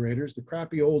 refrigerators, the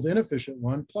crappy old inefficient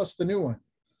one plus the new one.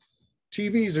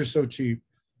 TVs are so cheap.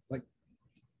 Like,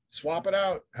 swap it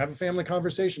out, have a family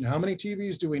conversation. How many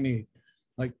TVs do we need?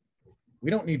 Like,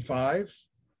 we don't need 5.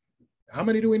 How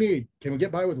many do we need? Can we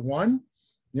get by with 1?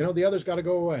 The other's got to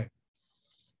go away.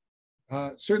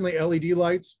 Certainly LED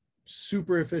lights,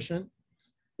 super efficient,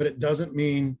 but it doesn't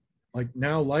mean, like,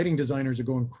 now lighting designers are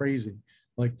going crazy.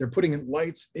 Like, they're putting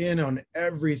lights in on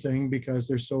everything because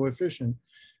they're so efficient.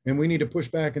 And we need to push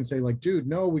back and say, like, dude,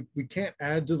 no, we can't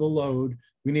add to the load.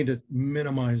 We need to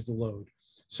minimize the load.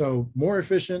 So more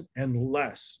efficient and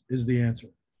less is the answer.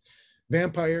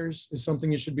 Vampires is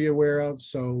something you should be aware of.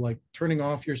 So, like, turning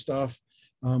off your stuff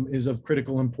is of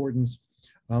critical importance.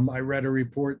 I read a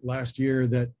report last year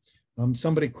that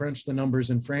somebody crunched the numbers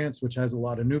in France, which has a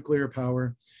lot of nuclear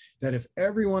power, that if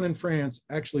everyone in France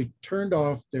actually turned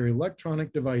off their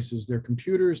electronic devices, their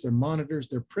computers, their monitors,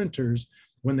 their printers,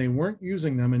 when they weren't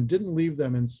using them and didn't leave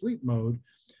them in sleep mode,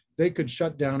 they could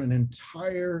shut down an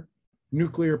entire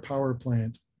nuclear power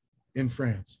plant in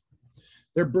France.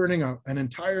 They're burning out an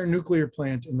entire nuclear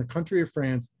plant in the country of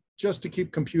France just to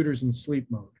keep computers in sleep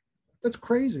mode. That's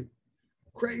crazy,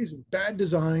 crazy. Bad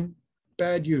design,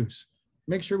 bad use.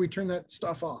 Make sure we turn that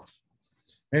stuff off,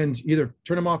 and either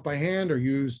turn them off by hand or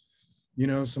use,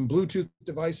 some Bluetooth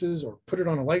devices, or put it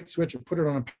on a light switch, or put it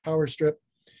on a power strip.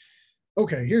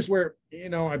 Okay, here's where,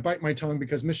 I bite my tongue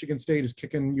because Michigan State is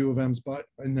kicking U of M's butt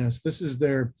in this. This is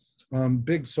their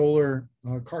big solar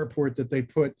carport that they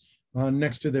put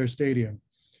next to their stadium.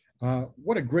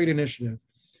 What a great initiative.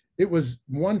 It was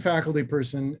one faculty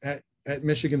person at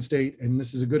Michigan State, and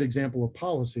this is a good example of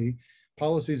policy.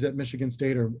 Policies at Michigan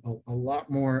State are a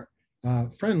lot more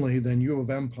friendly than U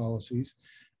of M policies,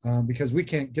 because we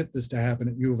can't get this to happen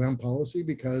at U of M policy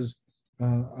because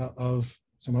of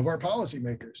some of our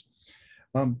policymakers.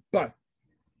 But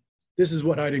this is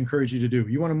what I'd encourage you to do.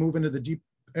 You want to move into the deep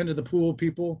end of the pool,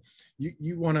 people.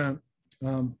 You want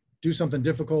to do something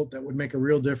difficult that would make a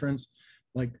real difference,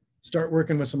 like start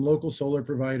working with some local solar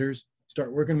providers,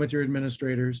 start working with your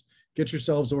administrators, get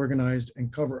yourselves organized,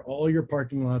 and cover all your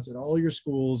parking lots at all your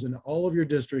schools and all of your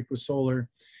district with solar.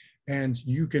 And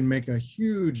you can make a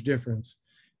huge difference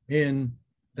in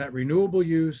that renewable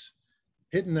use,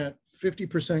 hitting that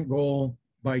 50% goal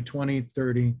by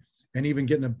 2030, and even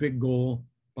getting a big goal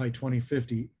by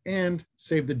 2050, and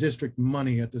save the district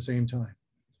money at the same time.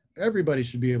 Everybody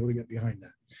should be able to get behind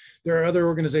that. There are other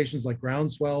organizations like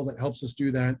Groundswell that helps us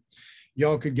do that.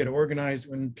 Y'all could get organized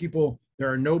when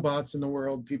there are no bots in the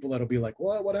world, people that'll be like,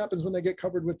 well, what happens when they get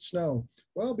covered with snow?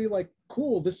 Well, be like,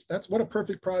 cool, that's what a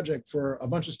perfect project for a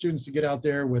bunch of students to get out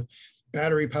there with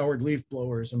battery powered leaf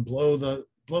blowers and blow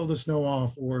the snow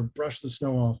off or brush the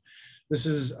snow off. This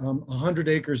is 100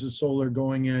 acres of solar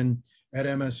going in at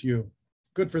MSU.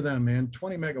 Good for them, man.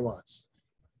 20 megawatts.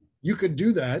 You could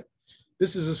do that.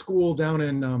 This is a school down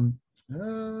in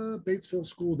Batesville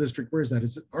School District. Where is that?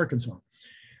 It's Arkansas.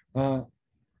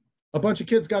 A bunch of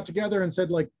kids got together and said,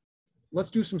 like,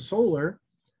 let's do some solar.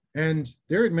 And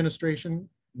their administration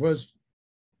was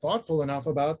thoughtful enough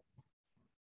about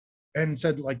and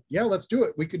said, like, yeah, let's do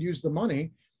it. We could use the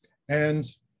money. And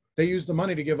they used the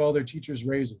money to give all their teachers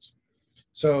raises.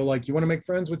 So, like, you want to make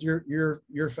friends with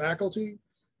your faculty,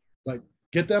 like,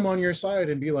 get them on your side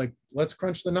and be like, let's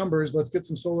crunch the numbers. Let's get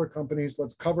some solar companies.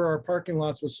 Let's cover our parking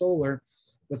lots with solar.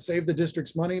 Let's save the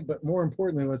district's money. But more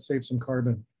importantly, let's save some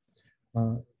carbon.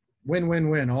 Win, win,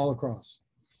 win all across.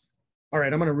 All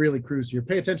right, I'm going to really cruise here.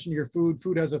 Pay attention to your food.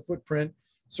 Food has a footprint.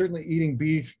 Certainly eating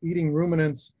beef, eating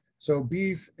ruminants. So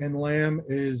beef and lamb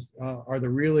are the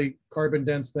really carbon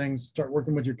dense things. Start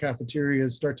working with your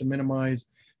cafeterias. Start to minimize.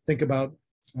 Think about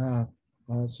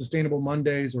sustainable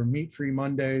Mondays or meat-free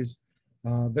Mondays.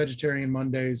 Vegetarian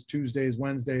Mondays, Tuesdays,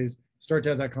 Wednesdays. Start to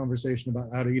have that conversation about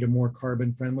how to eat a more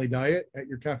carbon-friendly diet at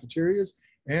your cafeterias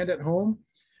and at home.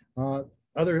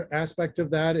 Other aspect of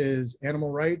that is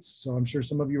animal rights. So I'm sure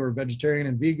some of you are vegetarian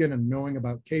and vegan and knowing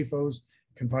about CAFOs,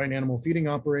 confined animal feeding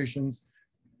operations.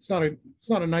 It's not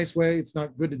a nice way. It's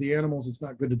not good to the animals. It's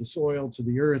not good to the soil, to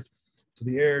the earth, to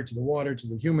the air, to the water, to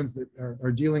the humans that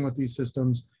are dealing with these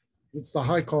systems. It's the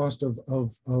high cost of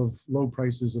low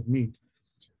prices of meat.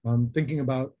 Thinking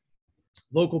about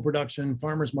local production,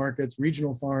 farmers markets,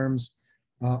 regional farms,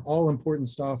 all important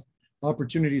stuff.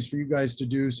 Opportunities for you guys to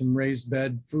do some raised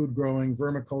bed, food growing,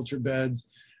 vermiculture beds,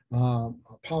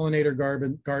 pollinator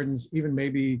gardens, even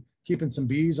maybe keeping some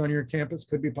bees on your campus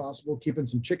could be possible. Keeping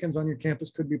some chickens on your campus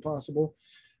could be possible.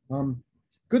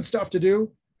 Good stuff to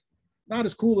do. Not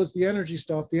as cool as the energy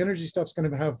stuff. The energy stuff's going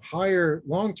to have higher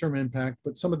long-term impact,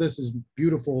 but some of this is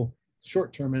beautiful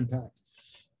short-term impact.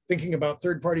 Thinking about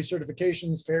third-party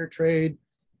certifications, fair trade,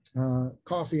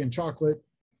 coffee and chocolate.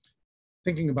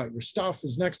 Thinking about your stuff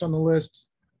is next on the list.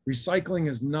 Recycling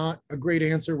is not a great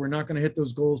answer. We're not going to hit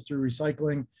those goals through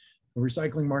recycling. The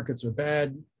recycling markets are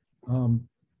bad.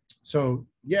 So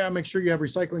yeah, make sure you have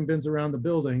recycling bins around the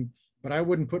building, but I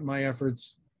wouldn't put my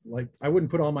efforts, like I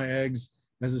wouldn't put all my eggs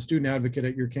as a student advocate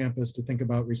at your campus to think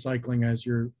about recycling as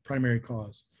your primary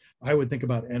cause. I would think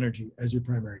about energy as your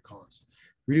primary cause.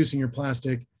 Reducing your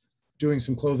plastic, doing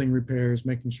some clothing repairs,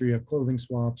 making sure you have clothing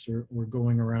swaps or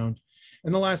going around.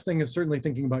 And the last thing is certainly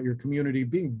thinking about your community,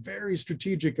 being very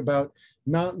strategic about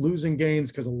not losing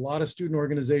gains, because a lot of student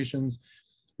organizations,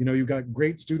 you know, you've got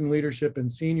great student leadership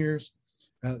and seniors,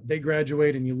 they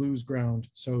graduate and you lose ground.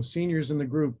 So seniors in the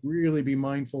group, really be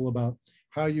mindful about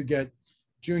how you get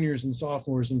juniors and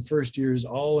sophomores and first years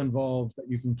all involved, that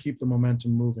you can keep the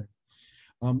momentum moving.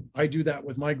 I do that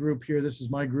with my group here. This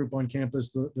is my group on campus,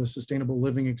 the Sustainable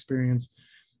Living Experience.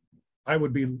 I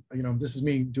would be, you know, this is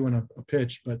me doing a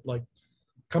pitch, but like,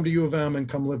 come to U of M and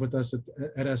come live with us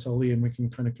at SLE, and we can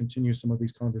kind of continue some of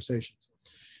these conversations.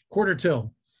 Quarter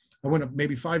till. I went up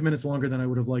maybe 5 minutes longer than I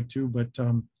would have liked to, but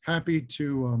happy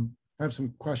to have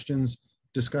some questions,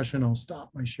 discussion. I'll stop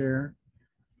my share.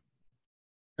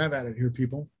 Have at it here,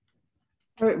 people.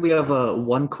 All right, we have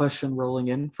one question rolling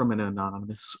in from an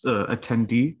anonymous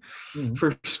attendee. Mm-hmm.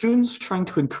 For students trying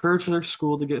to encourage their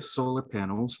school to get solar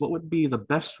panels, what would be the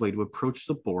best way to approach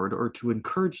the board or to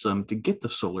encourage them to get the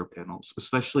solar panels,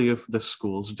 especially if the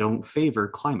schools don't favor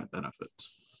climate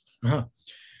benefits?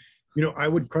 You know, I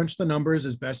would crunch the numbers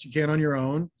as best you can on your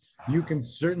own. You can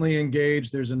certainly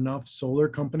engage. There's enough solar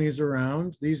companies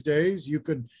around these days. You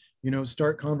could, you know,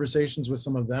 start conversations with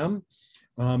some of them.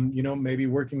 You know, maybe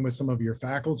working with some of your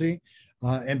faculty.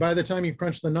 And by the time you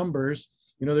crunch the numbers,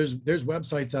 you know, there's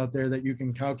websites out there that you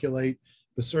can calculate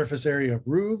the surface area of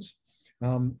roofs.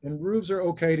 And roofs are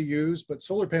okay to use, but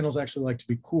solar panels actually like to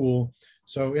be cool.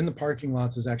 So in the parking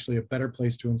lots is actually a better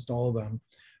place to install them.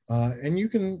 And you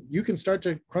can start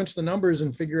to crunch the numbers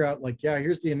and figure out, like, yeah,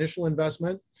 here's the initial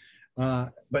investment,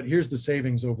 but here's the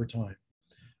savings over time.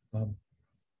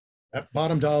 At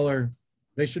bottom dollar,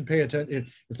 they should pay attention.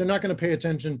 If they're not going to pay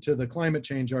attention to the climate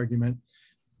change argument,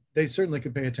 they certainly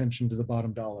could pay attention to the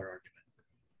bottom dollar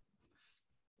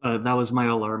argument. That was my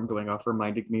alarm going off,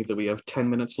 reminding me that we have 10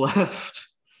 minutes left.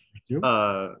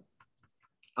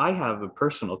 I have a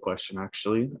personal question,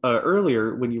 actually.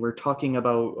 Earlier, when you were talking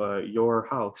about your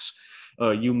house,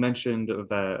 you mentioned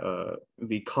that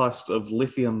the cost of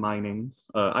lithium mining.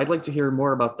 I'd like to hear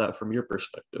more about that from your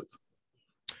perspective.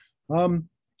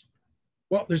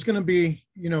 Well, there's going to be,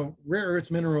 you know, rare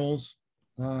earth minerals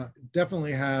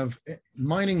definitely have,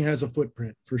 mining has a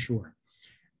footprint for sure.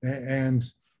 And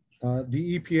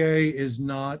the EPA is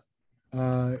not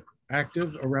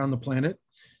active around the planet.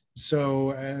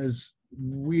 So as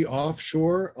we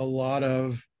offshore a lot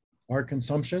of our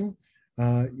consumption,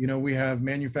 we have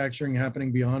manufacturing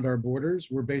happening beyond our borders.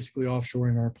 We're basically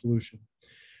offshoring our pollution.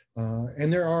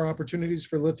 And there are opportunities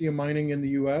for lithium mining in the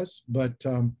US, but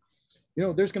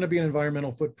there's going to be an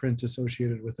environmental footprint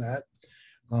associated with that.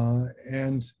 I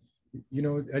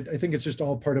think it's just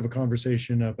all part of a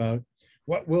conversation about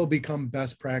what will become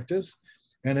best practice.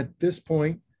 And at this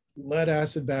point, lead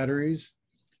acid batteries,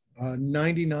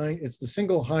 it's the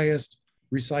single highest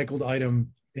recycled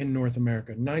item in North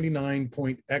America.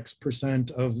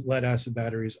 99.x% of lead acid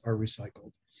batteries are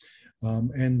recycled.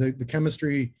 And the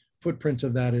chemistry footprint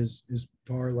of that is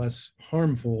far less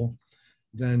harmful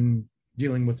than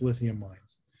dealing with lithium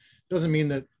mines. Doesn't mean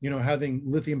that, having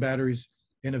lithium batteries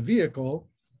in a vehicle,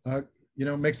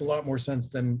 makes a lot more sense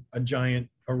than a giant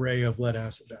array of lead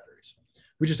acid batteries.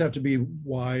 We just have to be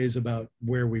wise about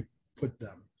where we put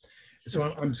them.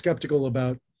 So I'm skeptical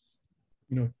about,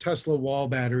 Tesla wall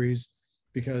batteries,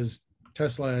 because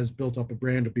Tesla has built up a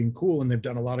brand of being cool, and they've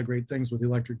done a lot of great things with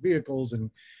electric vehicles and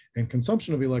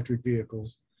consumption of electric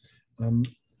vehicles.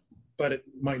 But it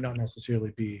might not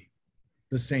necessarily be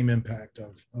the same impact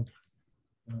of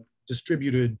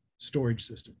distributed storage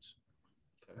systems.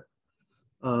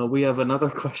 We have another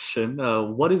question.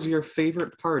 What is your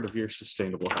favorite part of your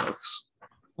sustainable house?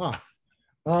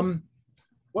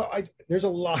 There's a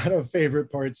lot of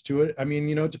favorite parts to it. I mean,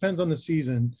 it depends on the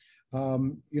season.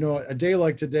 A day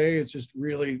like today, it's just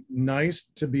really nice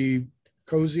to be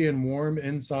cozy and warm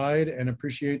inside and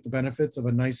appreciate the benefits of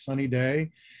a nice sunny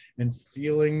day and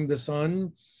feeling the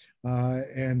sun.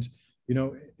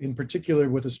 In particular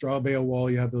with a straw bale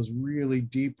wall, you have those really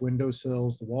deep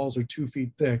windowsills. The walls are 2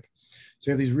 feet thick.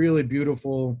 So you have these really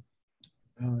beautiful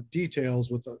details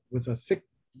with a thick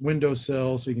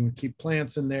windowsill, so you can keep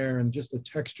plants in there, and just the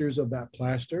textures of that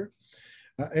plaster.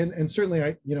 And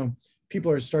certainly,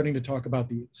 people are starting to talk about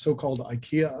the so-called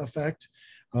IKEA effect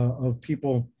of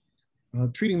people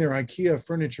treating their IKEA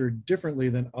furniture differently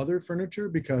than other furniture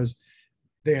because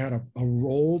they had a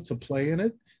role to play in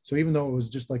it. So even though it was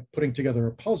just like putting together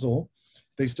a puzzle,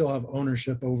 they still have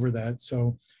ownership over that.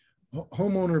 So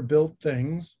homeowner built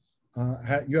things,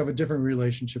 you have a different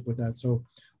relationship with that. So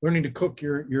learning to cook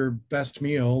your best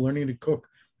meal, learning to cook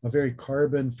a very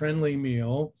carbon friendly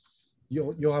meal,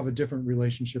 you'll have a different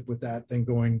relationship with that than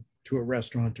going to a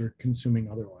restaurant or consuming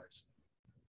otherwise.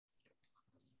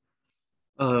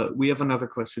 We have another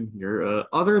question here.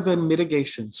 Other than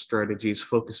mitigation strategies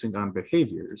focusing on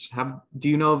behaviors, do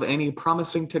you know of any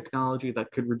promising technology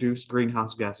that could reduce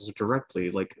greenhouse gases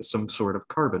directly, like some sort of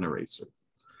carbon eraser?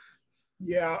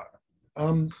 Yeah,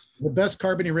 the best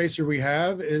carbon eraser we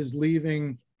have is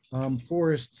leaving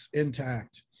forests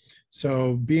intact.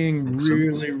 So being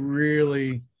really,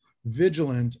 really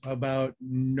vigilant about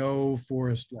no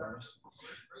forest loss.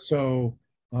 So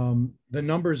the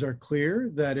numbers are clear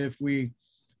that if we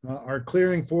are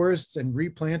clearing forests and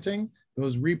replanting,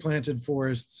 those replanted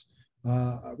forests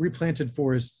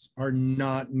are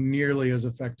not nearly as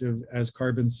effective as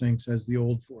carbon sinks as the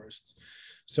old forests.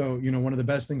 So, one of the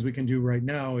best things we can do right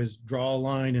now is draw a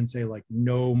line and say like,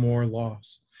 no more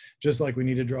loss. Just like we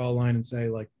need to draw a line and say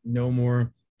like, no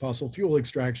more fossil fuel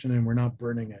extraction and we're not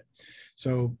burning it.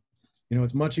 So,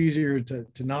 it's much easier to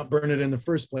not burn it in the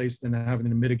first place than having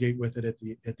to mitigate with it at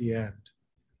the end.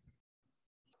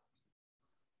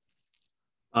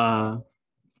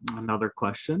 Another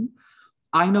question.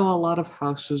 I know a lot of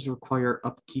houses require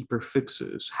upkeep or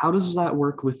fixes. How does that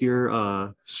work with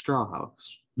your straw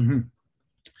house?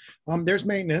 Mm-hmm. There's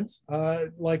maintenance,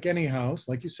 like any house,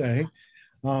 like you say.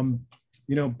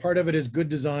 Part of it is good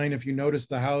design. If you notice,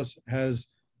 the house has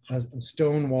a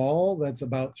stone wall that's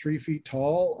about 3 feet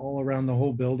tall all around the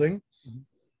whole building.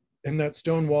 And that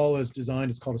stone wall is designed,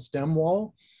 it's called a stem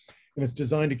wall. And it's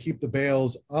designed to keep the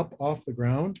bales up off the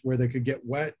ground where they could get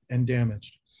wet and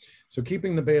damaged. So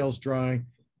keeping the bales dry,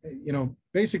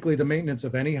 basically the maintenance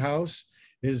of any house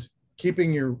is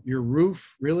keeping your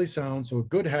roof really sound. So a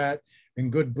good hat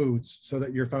and good boots so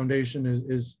that your foundation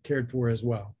is cared for as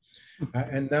well.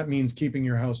 And that means keeping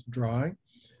your house dry.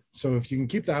 So if you can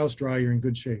keep the house dry, you're in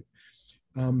good shape.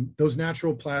 Those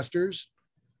natural plasters,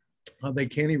 they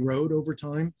can erode over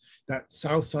time. That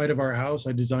south side of our house,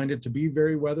 I designed it to be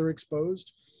very weather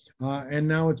exposed. And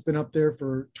now it's been up there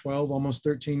for 12, almost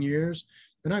 13 years.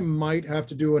 And I might have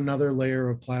to do another layer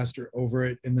of plaster over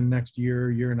it in the next year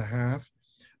and a half.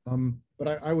 But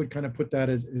I would kind of put that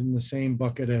as in the same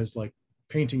bucket as like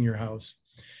painting your house.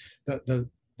 The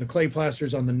clay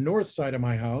plasters on the north side of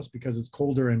my house, because it's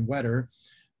colder and wetter,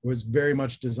 was very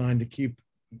much designed to keep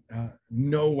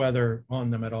no weather on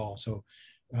them at all. So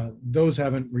those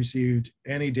haven't received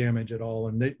any damage at all,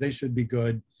 and they should be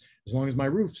good as long as my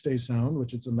roof stays sound,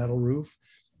 which it's a metal roof.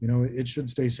 You know, it should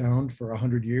stay sound for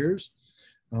 100 years.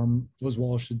 Those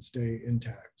walls should stay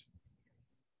intact.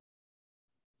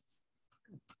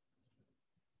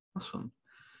 Awesome.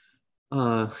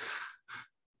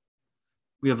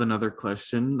 We have another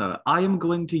question. I am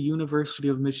going to University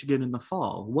of Michigan in the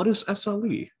fall. What is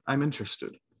SLE? I'm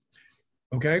interested.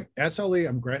 Okay, SLE,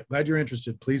 I'm glad you're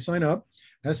interested. Please sign up.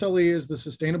 SLE is the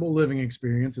Sustainable Living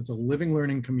Experience. It's a living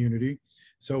learning community.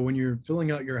 So when you're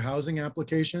filling out your housing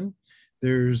application,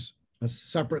 there's a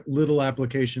separate little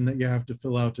application that you have to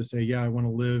fill out to say, yeah, I want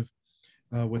to live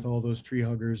with all those tree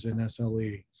huggers in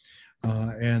SLE.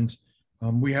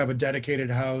 We have a dedicated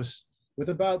house with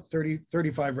about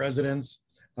 35 residents,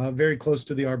 very close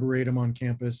to the Arboretum on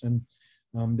campus. And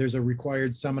there's a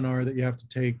required seminar that you have to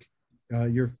take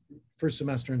your first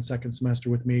semester and second semester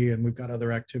with me, and we've got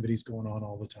other activities going on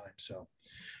all the time. So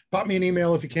pop me an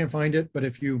email if you can't find it, but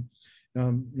if you,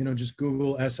 just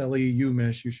Google SLE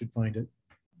UMich, you should find it.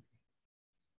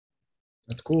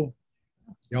 That's cool.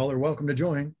 Y'all are welcome to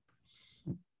join.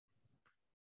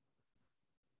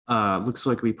 Looks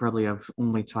like we probably have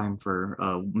only time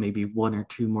for maybe one or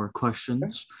two more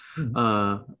questions.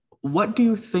 Okay. What do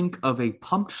you think of a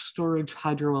pumped storage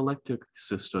hydroelectric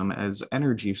system as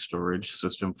energy storage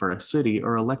system for a city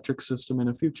or electric system in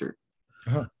the future?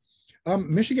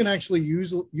 Michigan actually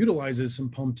utilizes some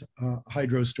pumped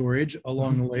hydro storage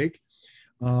along the lake.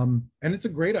 And it's a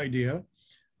great idea,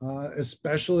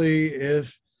 especially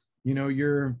if,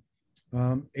 you're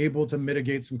able to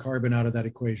mitigate some carbon out of that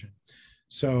equation.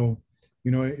 So,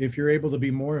 if you're able to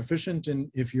be more efficient and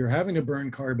if you're having to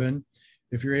burn carbon,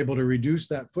 if you're able to reduce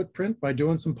that footprint by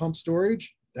doing some pump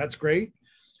storage, that's great.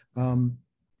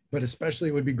 But especially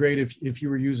it would be great if you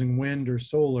were using wind or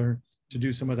solar to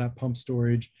do some of that pump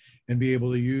storage and be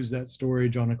able to use that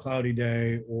storage on a cloudy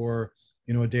day or,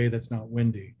 a day that's not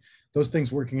windy. Those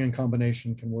things working in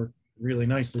combination can work really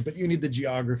nicely, but you need the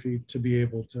geography to be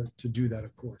able to do that,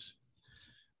 of course.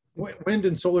 Wind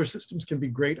and solar systems can be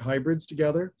great hybrids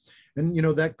together. And,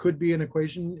 that could be an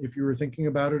equation if you were thinking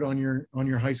about it on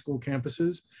your high school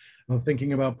campuses, of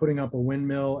thinking about putting up a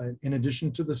windmill in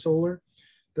addition to the solar.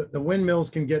 The windmills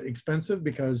can get expensive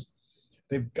because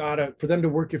for them to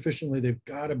work efficiently, they've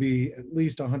got to be at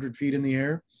least 100 feet in the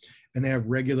air, and they have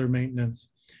regular maintenance.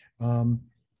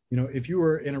 If you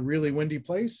were in a really windy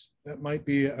place, that might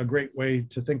be a great way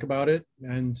to think about it.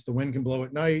 And the wind can blow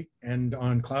at night and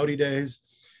on cloudy days,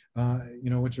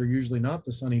 which are usually not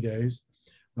the sunny days.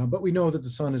 But we know that the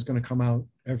sun is going to come out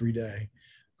every day.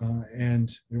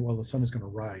 The sun is going to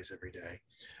rise every day.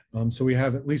 So we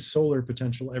have at least solar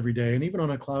potential every day. And even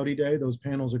on a cloudy day, those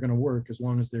panels are going to work as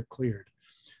long as they're cleared.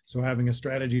 So having a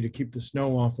strategy to keep the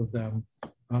snow off of them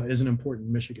is an important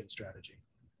Michigan strategy.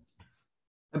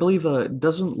 I believe,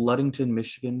 doesn't Ludington,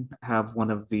 Michigan have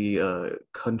one of the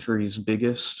country's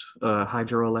biggest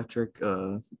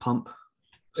hydroelectric pump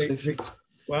stations?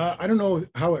 Well, I don't know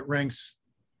how it ranks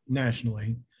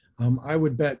nationally. I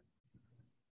would bet,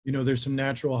 there's some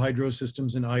natural hydro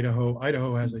systems in Idaho.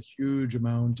 Idaho has a huge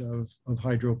amount of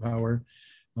hydropower.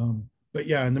 But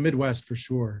yeah, in the Midwest for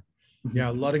sure. Yeah,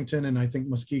 Ludington, and I think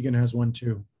Muskegon has one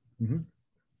too.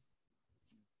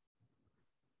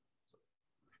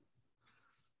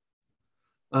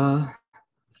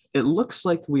 It looks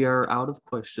like we are out of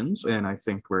questions, and I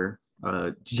think we're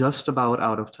just about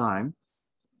out of time.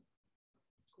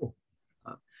 Cool.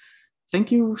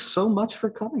 Thank you so much for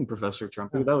coming, Professor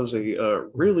Trumpey. That was a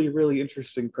really, really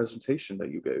interesting presentation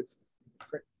that you gave.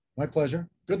 Great. My pleasure.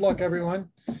 Good luck, everyone.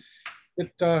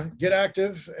 Get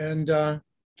active and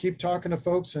keep talking to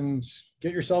folks and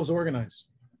get yourselves organized.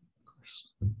 Of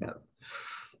course. Yeah.